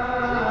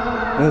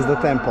 is the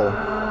Temple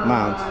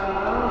Mount.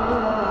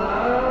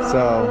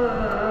 So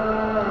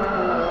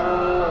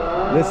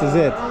this is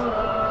it.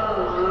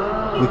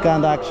 We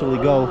can't actually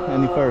go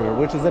any further,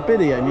 which is a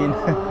pity. I mean,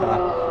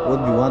 it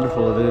would be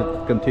wonderful if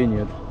it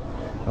continued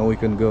and we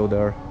can go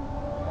there.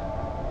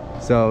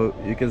 So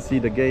you can see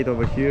the gate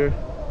over here.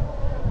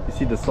 You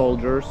see the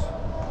soldiers.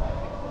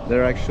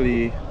 They're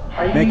actually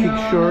making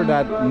sure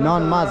that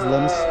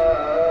non-Muslims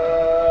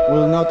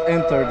will not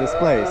enter this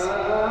place.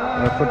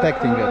 They're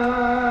protecting it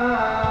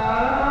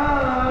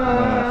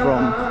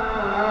from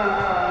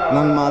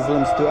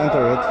non-Muslims to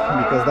enter it,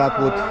 because that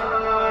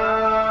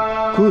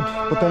could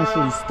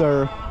potentially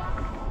stir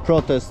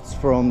protests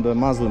from the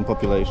Muslim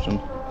population.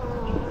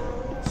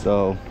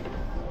 So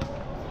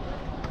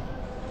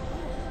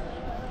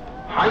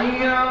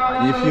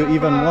if you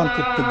even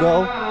wanted to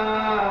go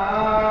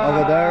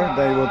over there,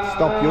 they would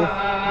stop you,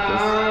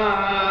 because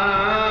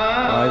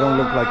I don't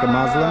look like a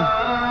Muslim,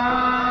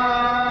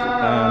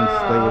 and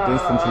they would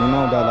instantly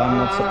know that I'm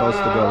not supposed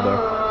to go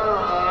there.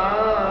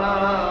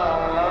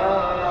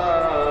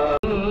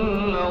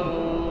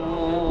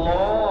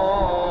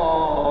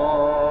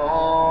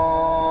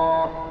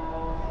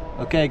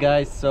 Okay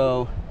guys,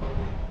 so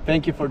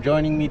thank you for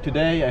joining me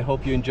today. I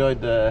hope you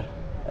enjoyed the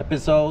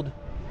episode.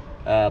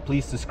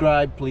 Please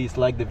subscribe, please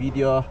like the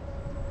video,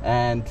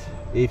 and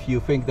if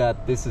you think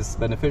that this is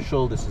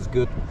beneficial, this is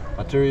good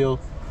material,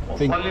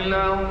 please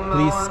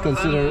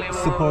consider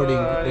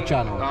supporting the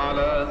channel.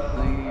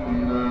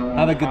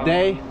 Have a good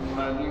day,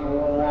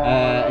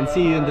 and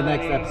see you in the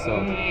next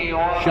episode.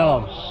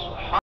 Shalom.